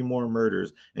 240 more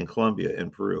murders in Colombia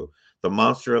and Peru. The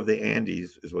monster of the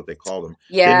Andes is what they called him.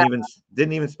 yeah,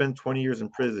 Didn't even spend 20 years in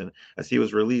prison as he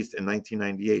was released in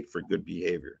 1998 for good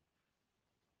behavior.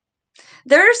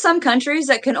 there are some countries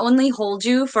that can only hold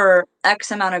you for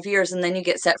X amount of years and then you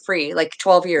get set free, like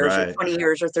 12 years or Right. 20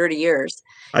 years or 30 years.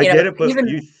 I You know, get it, but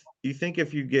even you think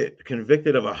if you get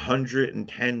convicted of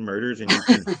 110 murders and you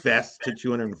confess to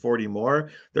 240 more,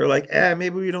 they're like,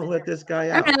 maybe we don't let this guy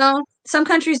I don't out. know. Some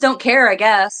countries don't care, I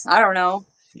guess. I don't know.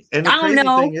 And the I don't crazy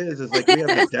know. thing is like we have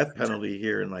the death penalty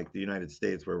here in like the United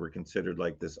States where we're considered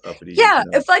like this uppity, Yeah,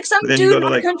 if like some But then you dude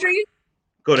in our country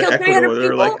go to killed 300 Ecuador,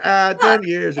 they're like, people, yeah, 10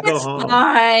 years to go it's home.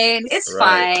 fine. It's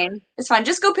Right. fine. It's fine.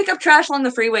 Just go pick up trash along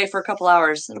the freeway for a couple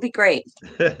hours. It'll be great.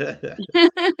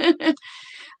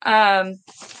 um,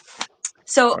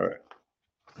 so All right.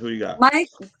 Who you got? my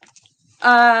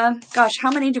gosh,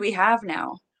 how many do we have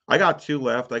now? I got two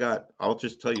left. I'll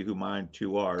just tell you who mine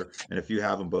two are. And if you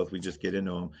have them both, we just get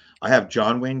into them. I have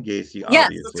John Wayne Gacy, Yes,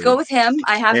 let's go obviously. with him.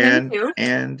 I have him too.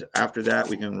 And after that,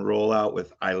 we can roll out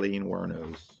with Eileen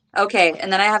Wuornos. Okay,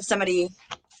 and then I have somebody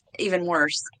even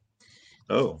worse.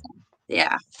 Oh.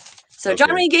 Yeah. So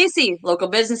John Wayne Gacy, local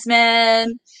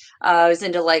businessman, was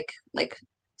into like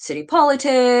city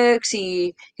politics.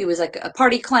 He was like a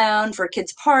party clown for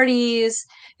kids' parties.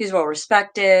 He was well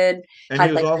respected. And he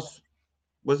Had was like also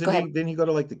go ahead. didn't he go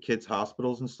to like the kids'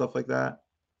 hospitals and stuff like that?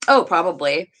 Oh,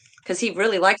 probably. Because he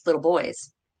really liked little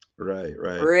boys. Right,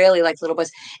 right. Really liked little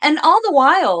boys. And all the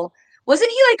while,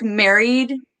 wasn't he like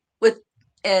married with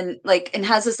and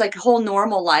has this like whole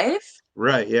normal life?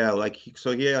 Right, yeah.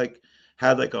 So he like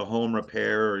had like a home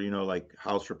repair or like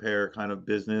house repair kind of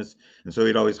business. And so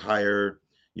he'd always hire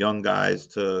young guys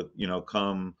to,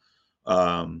 come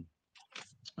um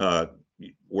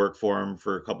work for him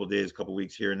for a couple of days, a couple of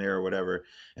weeks here and there or whatever.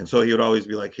 And so he would always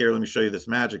be like, here, let me show you this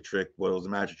magic trick. Well, it was a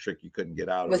magic trick you couldn't get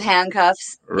out With of.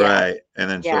 handcuffs. Right. And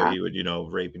then so Yeah. he would,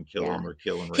 rape and kill Yeah. them or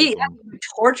kill and rape He them.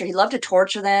 torture. He loved to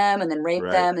torture them and then rape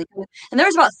Right. them. And there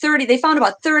was about 30. They found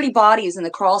about 30 bodies in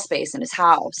the crawl space in his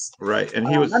house. Right. And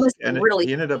really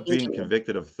he ended up being stinky.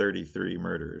 convicted of 33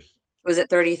 murders. Was it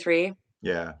 33?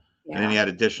 Yeah. Yeah. And then he had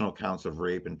additional counts of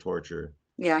rape and torture.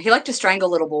 Yeah, he liked to strangle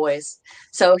little boys.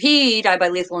 So he died by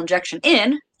lethal injection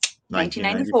in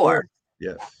 1994.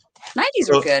 Yes. 90s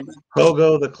were good.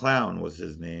 Pogo the Clown was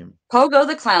his name. Pogo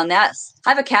the Clown. Yes. I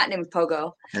have a cat named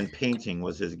Pogo. And painting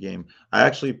was his game.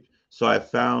 I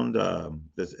found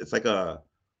this. It's like the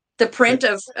print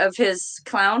of his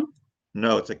clown.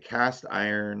 No, it's a cast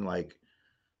iron, like,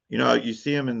 you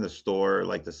see them in the store,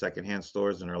 like the secondhand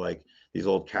stores, and they're like these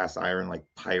old cast iron, like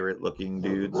pirate looking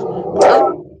dudes.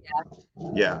 Oh,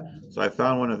 yeah. So I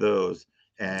found one of those,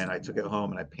 and I took it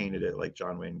home and I painted it like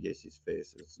John Wayne Gacy's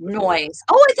face. Noise.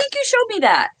 Oh, I think you showed me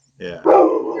that. Yeah.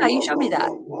 Yeah, you showed me that.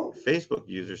 Facebook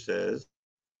user says,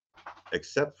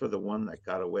 except for the one that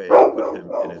got away, put him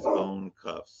in his own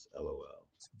cuffs. LOL.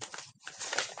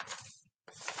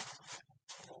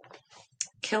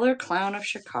 Killer Clown of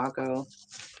Chicago.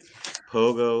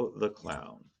 Pogo the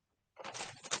Clown.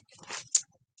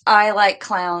 I like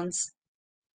clowns.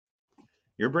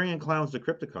 You're bringing clowns to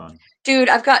Crypticon. Dude,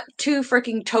 I've got 2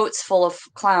 freaking totes full of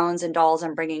clowns and dolls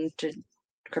I'm bringing to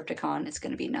Crypticon. It's going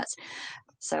to be nuts.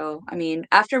 So, I mean,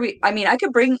 I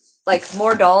could bring like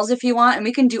more dolls if you want, and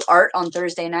we can do art on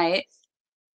Thursday night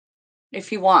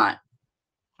if you want.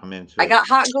 I'm into it. I got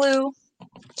hot glue.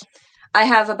 I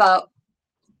have,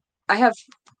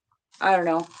 I don't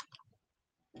know,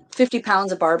 50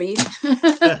 pounds of Barbie. So,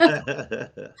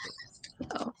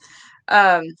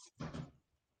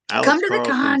 Alex come to the Carlson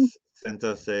con. sent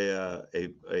us a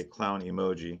clown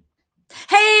emoji.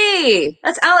 Hey,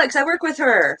 that's Alex. I work with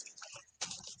her.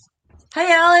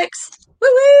 Hey, Alex.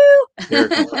 Woo-woo. Here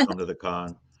comes to come to the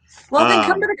con. Well, then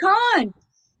come to the con.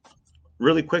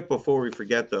 Really quick before we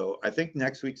forget, though, I think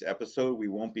next week's episode we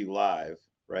won't be live,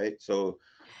 right? So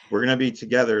we're going to be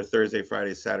together Thursday,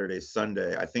 Friday, Saturday,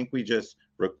 Sunday. I think we just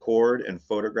record and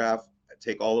photograph,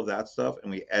 take all of that stuff, and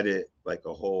we edit like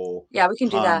a whole we can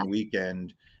do that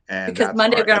weekend. And because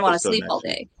Monday we're going to want to sleep all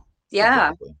day.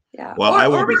 Yeah. Exactly. Yeah. Well, I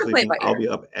won't be sleeping. I'll be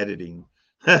up editing.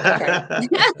 Okay.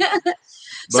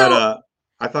 But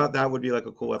I thought that would be like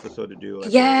a cool episode to do.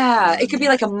 Like it could be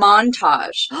like a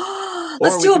montage.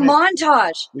 Let's do a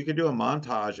montage. We could do a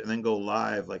montage and then go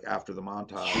live like after the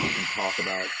montage and talk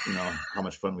about, how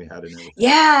much fun we had and everything.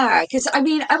 Yeah, because I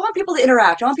mean, I want people to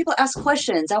interact. I want people to ask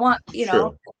questions. I want,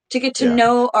 to get to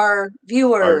know our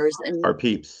viewers and our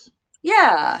peeps.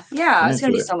 Yeah. It's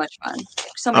going to be so much fun.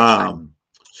 So much fun.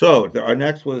 So our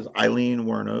next was Eileen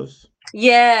Wuornos.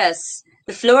 Yes,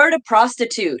 the Florida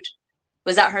prostitute.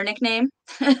 Was that her nickname?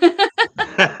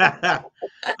 I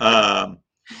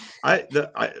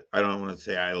don't want to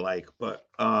say I like, but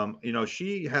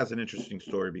she has an interesting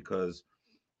story because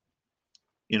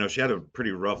she had a pretty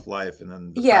rough life, and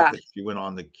then the fact that she went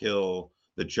on to kill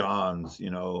the Johns,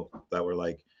 that were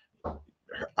like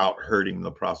out hurting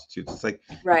the prostitutes. It's like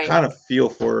you kind of feel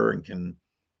for her and can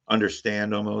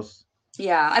understand almost.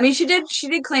 Yeah, I mean, she did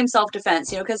claim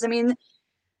self-defense, because I mean,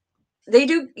 they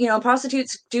do,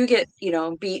 prostitutes do get,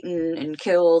 beaten and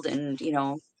killed and,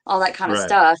 all that kind of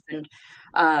stuff. And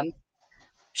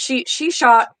she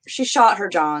shot her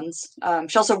Johns.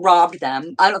 She also robbed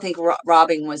them. I don't think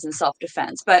robbing was in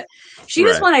self-defense, but she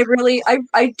was one I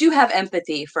do have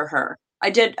empathy for her. I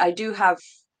do have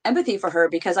empathy for her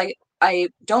because I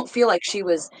don't feel like she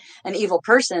was an evil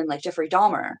person like Jeffrey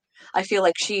Dahmer. I feel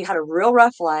like she had a real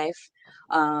rough life.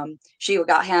 She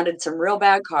got handed some real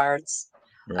bad cards.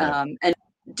 And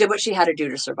did what she had to do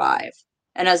to survive.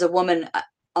 And as a woman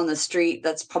on the street,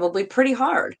 that's probably pretty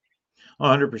hard.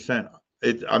 100%.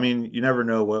 I mean, you never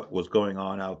know what was going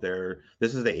on out there.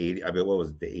 This is the 80s. I mean, what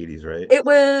was it, the 80s, right? It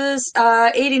was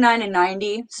 89 and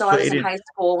 90. So I was in high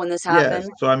school when this happened.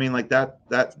 Yeah, so I mean, like that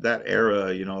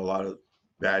era, a lot of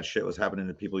bad shit was happening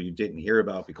to people you didn't hear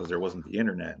about because there wasn't the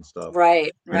internet and stuff.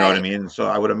 Right. You know what I mean? So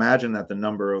I would imagine that the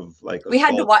number of like we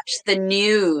had to watch the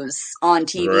news on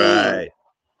TV. Right.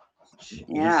 He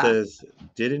says,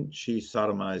 didn't she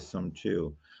sodomize some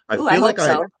too? I feel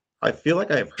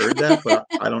like I've heard that, but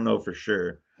I don't know for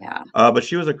sure. Yeah. But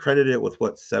she was accredited with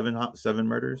what, seven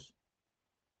murders?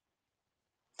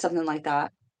 Something like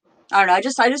that. I don't know. I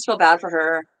just feel bad for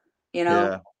her.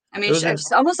 Yeah. I mean,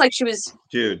 it's almost like she was.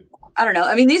 Dude. I don't know.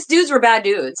 I mean, these dudes were bad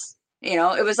dudes.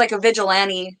 It was like a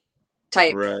vigilante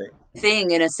type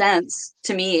thing in a sense,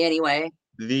 to me anyway.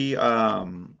 The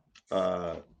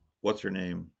what's her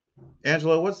name?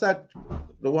 Angela, what's the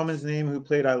woman's name who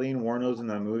played Eileen Wuornos in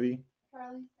that movie?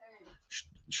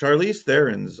 Charlize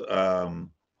Theron's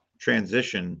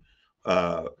transition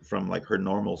from like her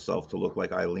normal self to look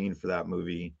like Eileen for that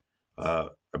movie, I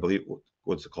believe,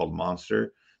 what's it called,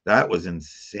 Monster? That was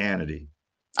insanity.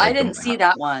 I didn't see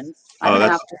that one. I'm gonna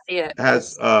have to see it. It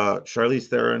has Charlize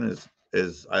Theron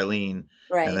is Eileen,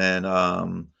 and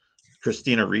then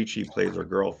Christina Ricci plays her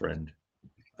girlfriend.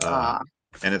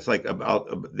 And it's like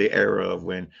about the era of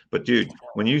when. But dude,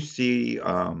 when you see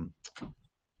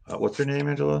what's her name,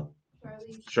 Angela?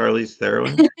 Charlize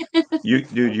Theron. You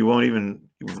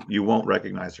won't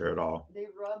recognize her at all. They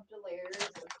rubbed layers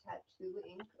of tattoo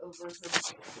ink over her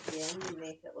skin to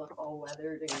make it look all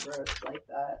weathered and gross like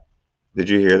that. Did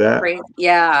you hear that?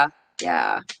 Yeah,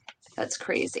 that's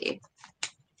crazy.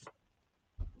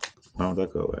 Oh,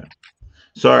 that go away.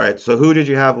 So all right. So who did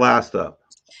you have last up?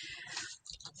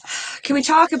 Can we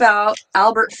talk about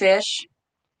Albert Fish?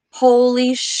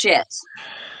 Holy shit.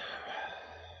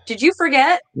 Did you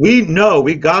forget?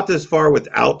 We got this far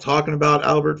without talking about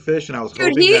Albert Fish, and I was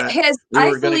Dude, hoping that we I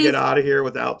were going to believe get out of here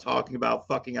without talking about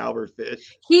fucking Albert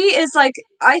Fish. he is like,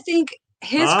 I think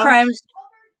his crimes.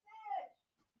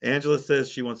 Angela says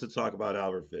she wants to talk about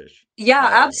Albert Fish. Yeah,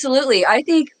 absolutely. I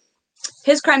think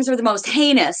his crimes were the most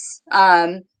heinous.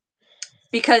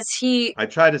 Because I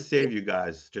tried to save you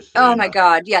guys. Just so my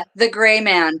God, yeah, the gray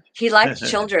man. He liked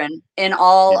children in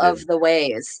all of the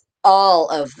ways. All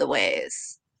of the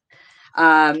ways.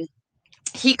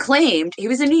 He claimed, he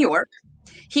was in New York.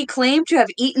 He claimed to have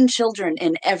eaten children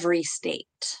in every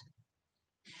state.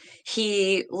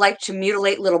 He liked to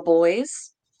mutilate little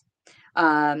boys.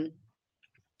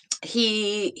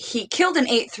 He killed and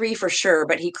ate 3 for sure,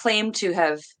 but he claimed to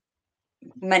have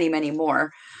many, many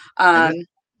more.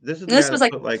 This was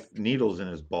like needles in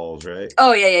his balls, right?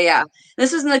 Oh, yeah.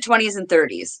 This was in the 20s and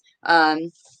 30s.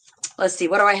 Let's see.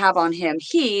 What do I have on him?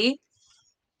 He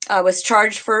was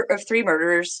charged of 3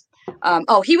 murders.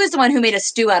 He was the one who made a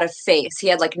stew out of face. He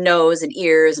had like nose and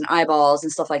ears and eyeballs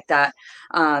and stuff like that.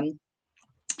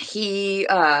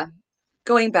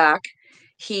 Going back,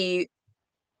 his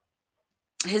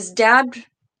dad,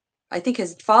 I think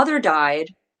his father died,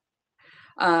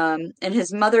 and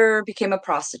his mother became a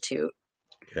prostitute.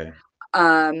 Okay.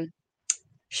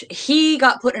 He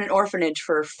got put in an orphanage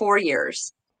for 4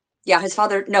 years. His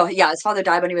father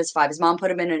died when he was 5. His mom put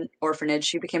him in an orphanage.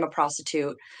 She became a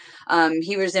prostitute.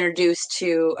 He was introduced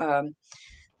to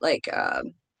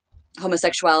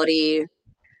homosexuality,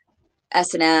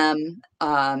 S&M,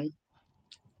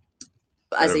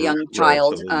 as a young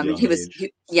child.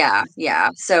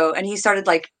 So, and he started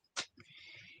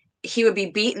he would be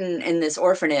beaten in this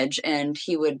orphanage, and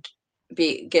he would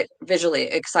get visually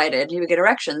excited. He would get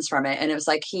erections from it, and it was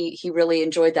like he really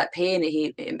enjoyed that pain.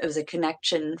 It was a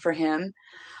connection for him.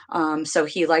 So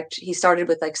he started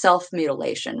with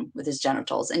self-mutilation with his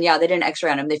genitals, and they did an X-ray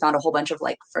on him. They found a whole bunch of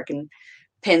freaking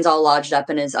pins all lodged up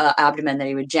in his abdomen that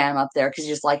he would jam up there because he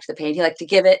just liked the pain. He liked to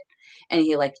give it, and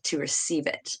he liked to receive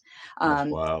it.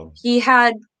 Wow. He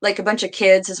had a bunch of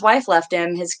kids. His wife left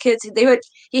him. His kids,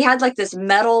 he had this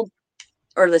metal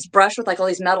or this brush with all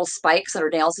these metal spikes on her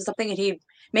nails or something, and he'd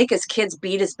make his kids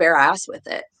beat his bare ass with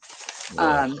it.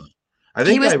 I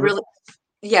think he was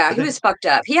he was fucked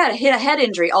up. He had a head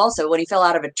injury also when he fell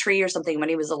out of a tree or something when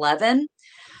he was 11.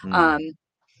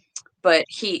 But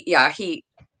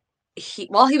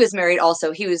while he was married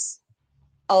also, I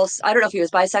don't know if he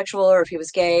was bisexual or if he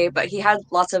was gay, but he had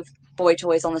lots of boy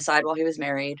toys on the side while he was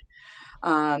married.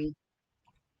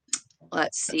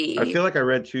 Let's see. I feel like I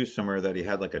read too somewhere that he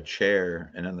had a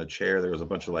chair, and in the chair there was a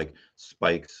bunch of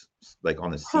spikes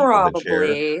on the seat of the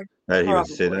chair that he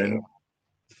was sitting in.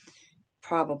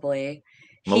 Probably.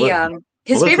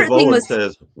 His favorite thing was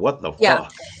says, "What the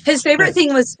fuck?" His favorite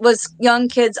thing was young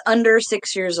kids under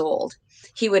 6 years old.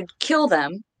 He would kill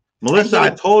them. Melissa,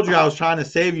 I told you I was trying to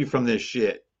save you from this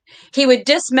shit. He would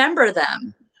dismember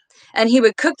them, and he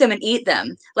would cook them and eat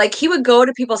them. He would go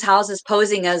to people's houses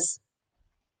posing as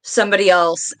somebody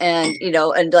else, and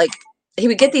he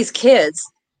would get these kids.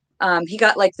 He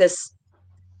got this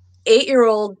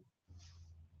 8-year-old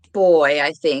boy,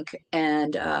 I think,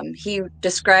 and he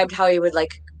described how he would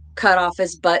cut off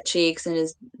his butt cheeks and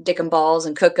his dick and balls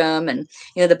and cook them, and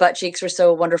the butt cheeks were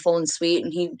so wonderful and sweet,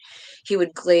 and he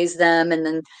would glaze them, and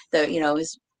then the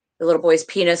little boy's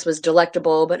penis was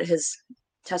delectable, but his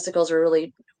testicles were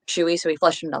really chewy, so he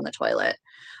flushed them down the toilet.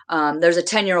 There's a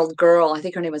 10-year-old girl, I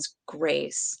think her name was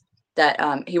Grace, that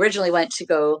he originally went to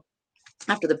go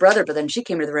after the brother, but then she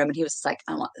came to the room and he was like,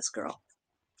 I want this girl.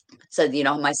 Said,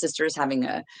 my sister's having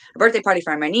a birthday party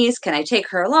for my niece. Can I take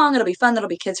her along? It'll be fun. That'll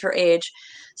be kids her age.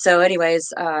 So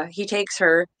anyways, he takes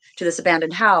her to this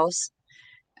abandoned house,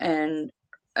 and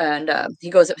he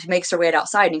goes up, he makes her wait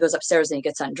outside, and he goes upstairs and he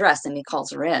gets undressed and he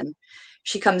calls her in.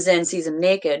 She comes in, sees him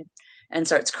naked, and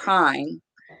starts crying.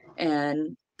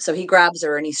 And so he grabs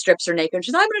her and he strips her naked.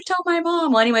 She's like, I'm going to tell my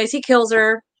mom. Well, anyways, he kills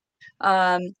her.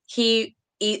 He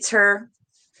eats her.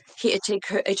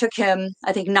 It took him,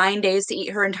 I think, 9 days to eat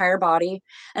her entire body.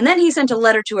 And then he sent a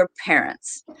letter to her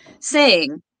parents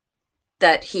saying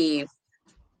that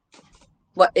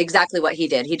exactly what he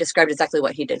did. He described exactly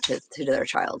what he did to their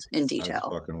child in detail.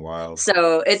 That's fucking wild.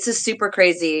 So it's a super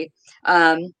crazy.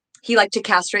 He liked to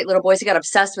castrate little boys. He got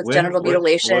obsessed with genital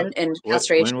mutilation and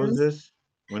castration. When was this?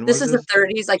 This was the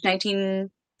 30s,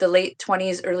 the late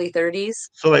 20s, early 30s.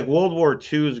 So World War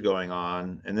II is going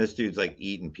on, and this dude's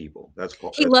eating people. That's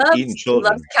cool. He loves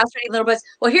castrating little boys.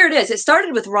 Well, here it is. It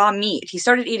started with raw meat. He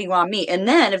started eating raw meat, and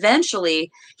then eventually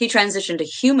he transitioned to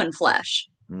human flesh.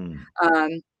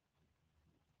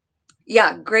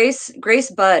 Yeah, Grace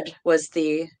Budd was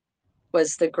the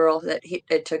girl that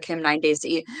it took him 9 days to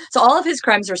eat. So all of his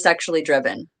crimes were sexually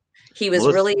driven. He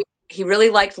really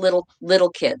liked little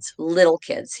kids.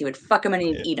 He would fuck them and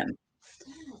he'd eat them.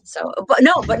 So,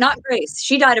 but not Grace.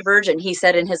 She died a virgin. He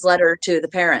said in his letter to the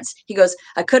parents, he goes,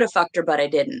 "I could have fucked her, but I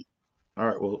didn't." All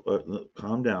right, well,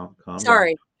 calm down.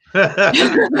 Sorry.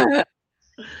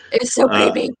 It's so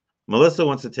creepy. Melissa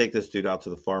wants to take this dude out to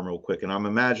the farm real quick, and I'm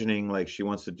imagining like she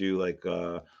wants to do like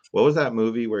what was that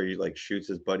movie where he like shoots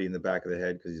his buddy in the back of the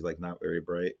head because he's like not very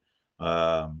bright?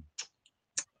 What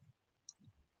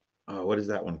is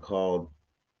that one called?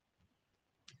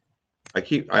 I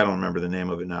don't remember the name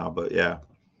of it now, but yeah.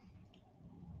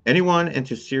 Anyone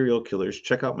into serial killers,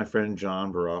 check out my friend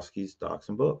John Borowski's Docs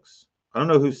and Books. I don't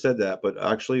know who said that, but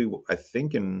actually I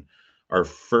think in our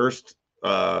first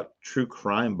true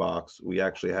crime box, we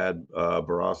actually had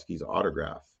Borowski's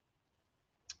autograph.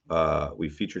 We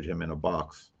featured him in a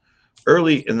box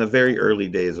in the very early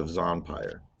days of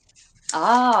Zompire.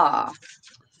 How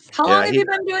long have you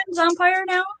been doing Zompire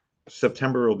now?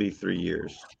 September will be 3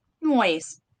 years.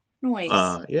 Nice.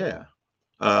 Yeah.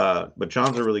 But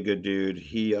John's a really good dude.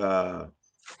 He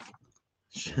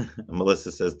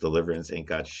Melissa says Deliverance ain't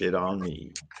got shit on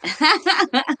me.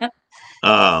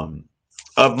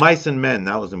 Of Mice and Men,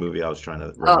 that was the movie I was trying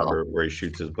to remember, where he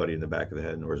shoots his buddy in the back of the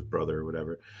head or his brother or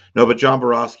whatever. No, but John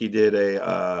Borowski did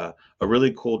a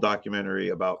really cool documentary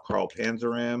about Carl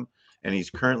Panzeram, and he's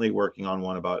currently working on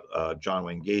one about John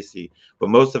Wayne Gacy. But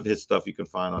most of his stuff you can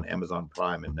find on Amazon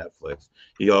Prime and Netflix.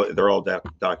 They're all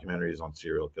documentaries on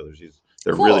serial killers.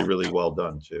 They're cool. Really, really well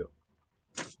done too.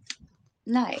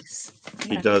 Nice.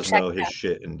 He does know his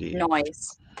shit, indeed.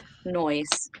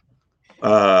 Noise.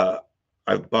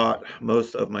 I've bought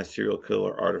most of my serial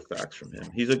killer artifacts from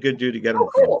him. He's a good dude to get them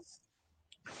from. Cool.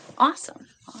 Awesome.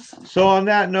 So on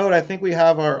that note, I think we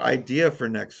have our idea for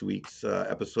next week's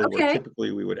episode, where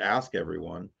typically we would ask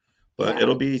everyone, but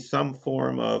it'll be some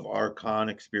form of our con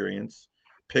experience,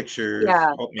 pictures,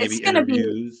 maybe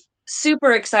interviews.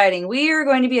 Super exciting. We are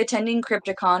going to be attending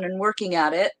Crypticon and working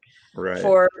at it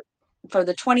for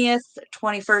the 20th,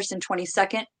 21st, and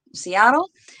 22nd,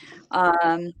 Seattle.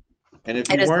 And if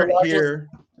you weren't here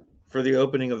for the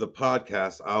opening of the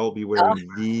podcast, I'll be wearing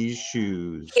these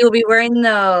shoes. He will be wearing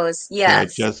those. Yes. I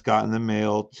just got in the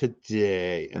mail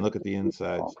today. And look at the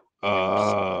insides.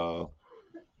 Oh.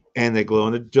 And they glow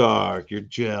in the dark. You're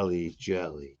jelly.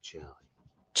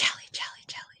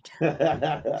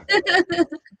 But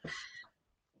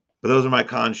those are my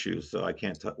con shoes, so I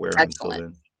can't wear them until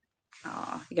then.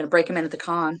 Oh, you're going to break them in at the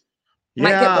con.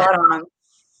 Might get blood on them.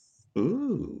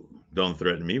 Ooh. Don't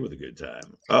threaten me with a good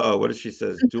time. What does she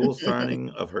says? Dual signing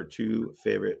of her 2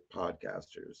 favorite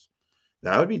podcasters.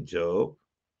 That would be dope.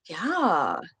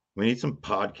 Yeah. We need some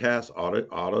podcast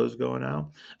autos going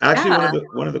out. Actually,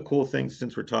 one of the cool things,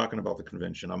 since we're talking about the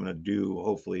convention, I'm going to do,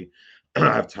 hopefully, I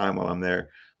have time while I'm there.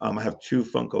 I have 2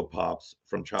 Funko Pops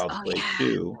from Child's Play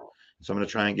 2. So I'm going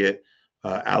to try and get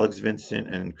Alex Vincent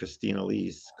and Christina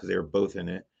Lees, because they were both in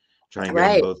it. Try and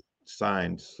get them both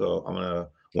signed. So I'm going to...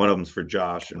 One of them's for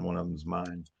Josh and one of them's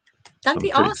mine. That'd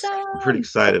be awesome. I'm pretty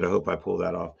excited. I hope I pull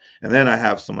that off. And then I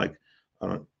have some you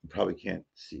probably can't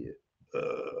see it.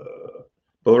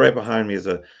 But right behind me is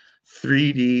a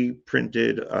 3D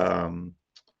printed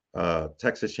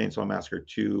Texas Chainsaw Massacre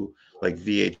 2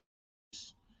 VHS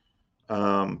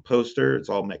poster. It's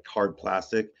all hard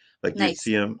plastic. You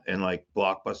see them in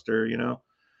Blockbuster,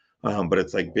 but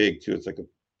it's big too. It's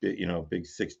big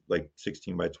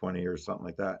 16 by 20 or something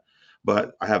like that.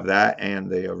 But I have that and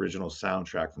the original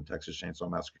soundtrack from Texas Chainsaw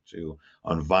Massacre 2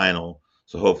 on vinyl.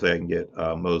 So hopefully I can get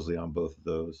Mosley on both of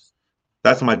those.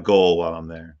 That's my goal while I'm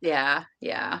there. Yeah.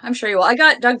 I'm sure you will. I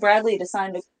got Doug Bradley to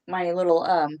sign my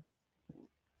little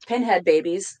Pinhead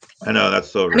babies. I know,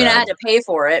 that's so rad. I mean, I had to pay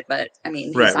for it, but I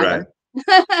mean, right.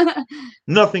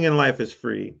 Nothing in life is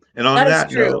free. And on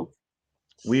that note,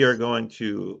 we are going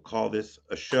to call this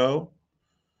a show.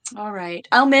 All right.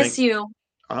 I'll miss you.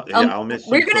 I'll miss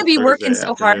you. We're going to be working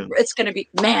so hard. It's going to be,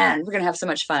 we're going to have so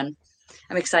much fun.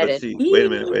 I'm excited. Let's see. Wait a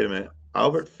minute.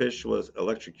 Albert Fish was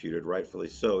electrocuted, rightfully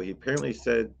so. He apparently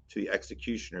said to the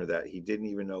executioner that he didn't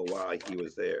even know why he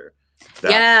was there.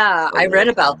 I read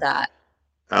about that.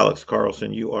 Alex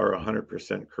Carlson, you are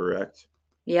 100% correct.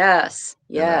 Yes.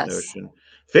 That notion.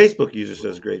 Facebook user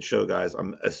says, great show, guys.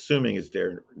 I'm assuming it's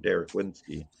Derek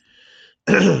Winsky,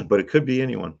 but it could be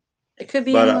anyone. It could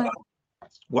be anyone.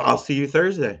 Well, I'll see you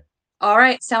Thursday. All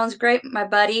right. Sounds great, my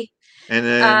buddy. And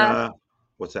then,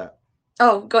 what's that?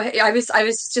 Oh, go ahead. I was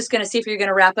just going to see if you're going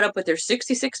to wrap it up with your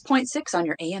 66.6 on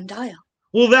your AM dial.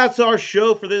 Well, that's our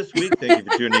show for this week. Thank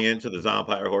you for tuning in to the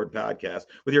Zompire Horde podcast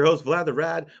with your host, Vlad the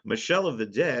Rad, Michelle of the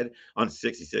Dead, on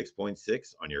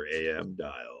 66.6 on your AM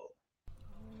dial.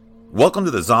 Welcome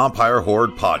to the Zompire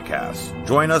Horde podcast.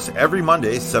 Join us every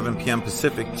Monday, 7 p.m.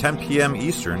 Pacific, 10 p.m.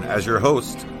 Eastern, as your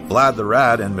hosts, Vlad the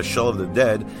Rad and Michelle of the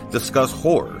Dead, discuss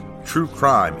horror, true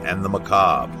crime, and the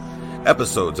macabre.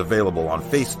 Episodes available on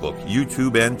Facebook,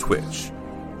 YouTube, and Twitch.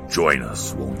 Join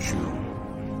us, won't you?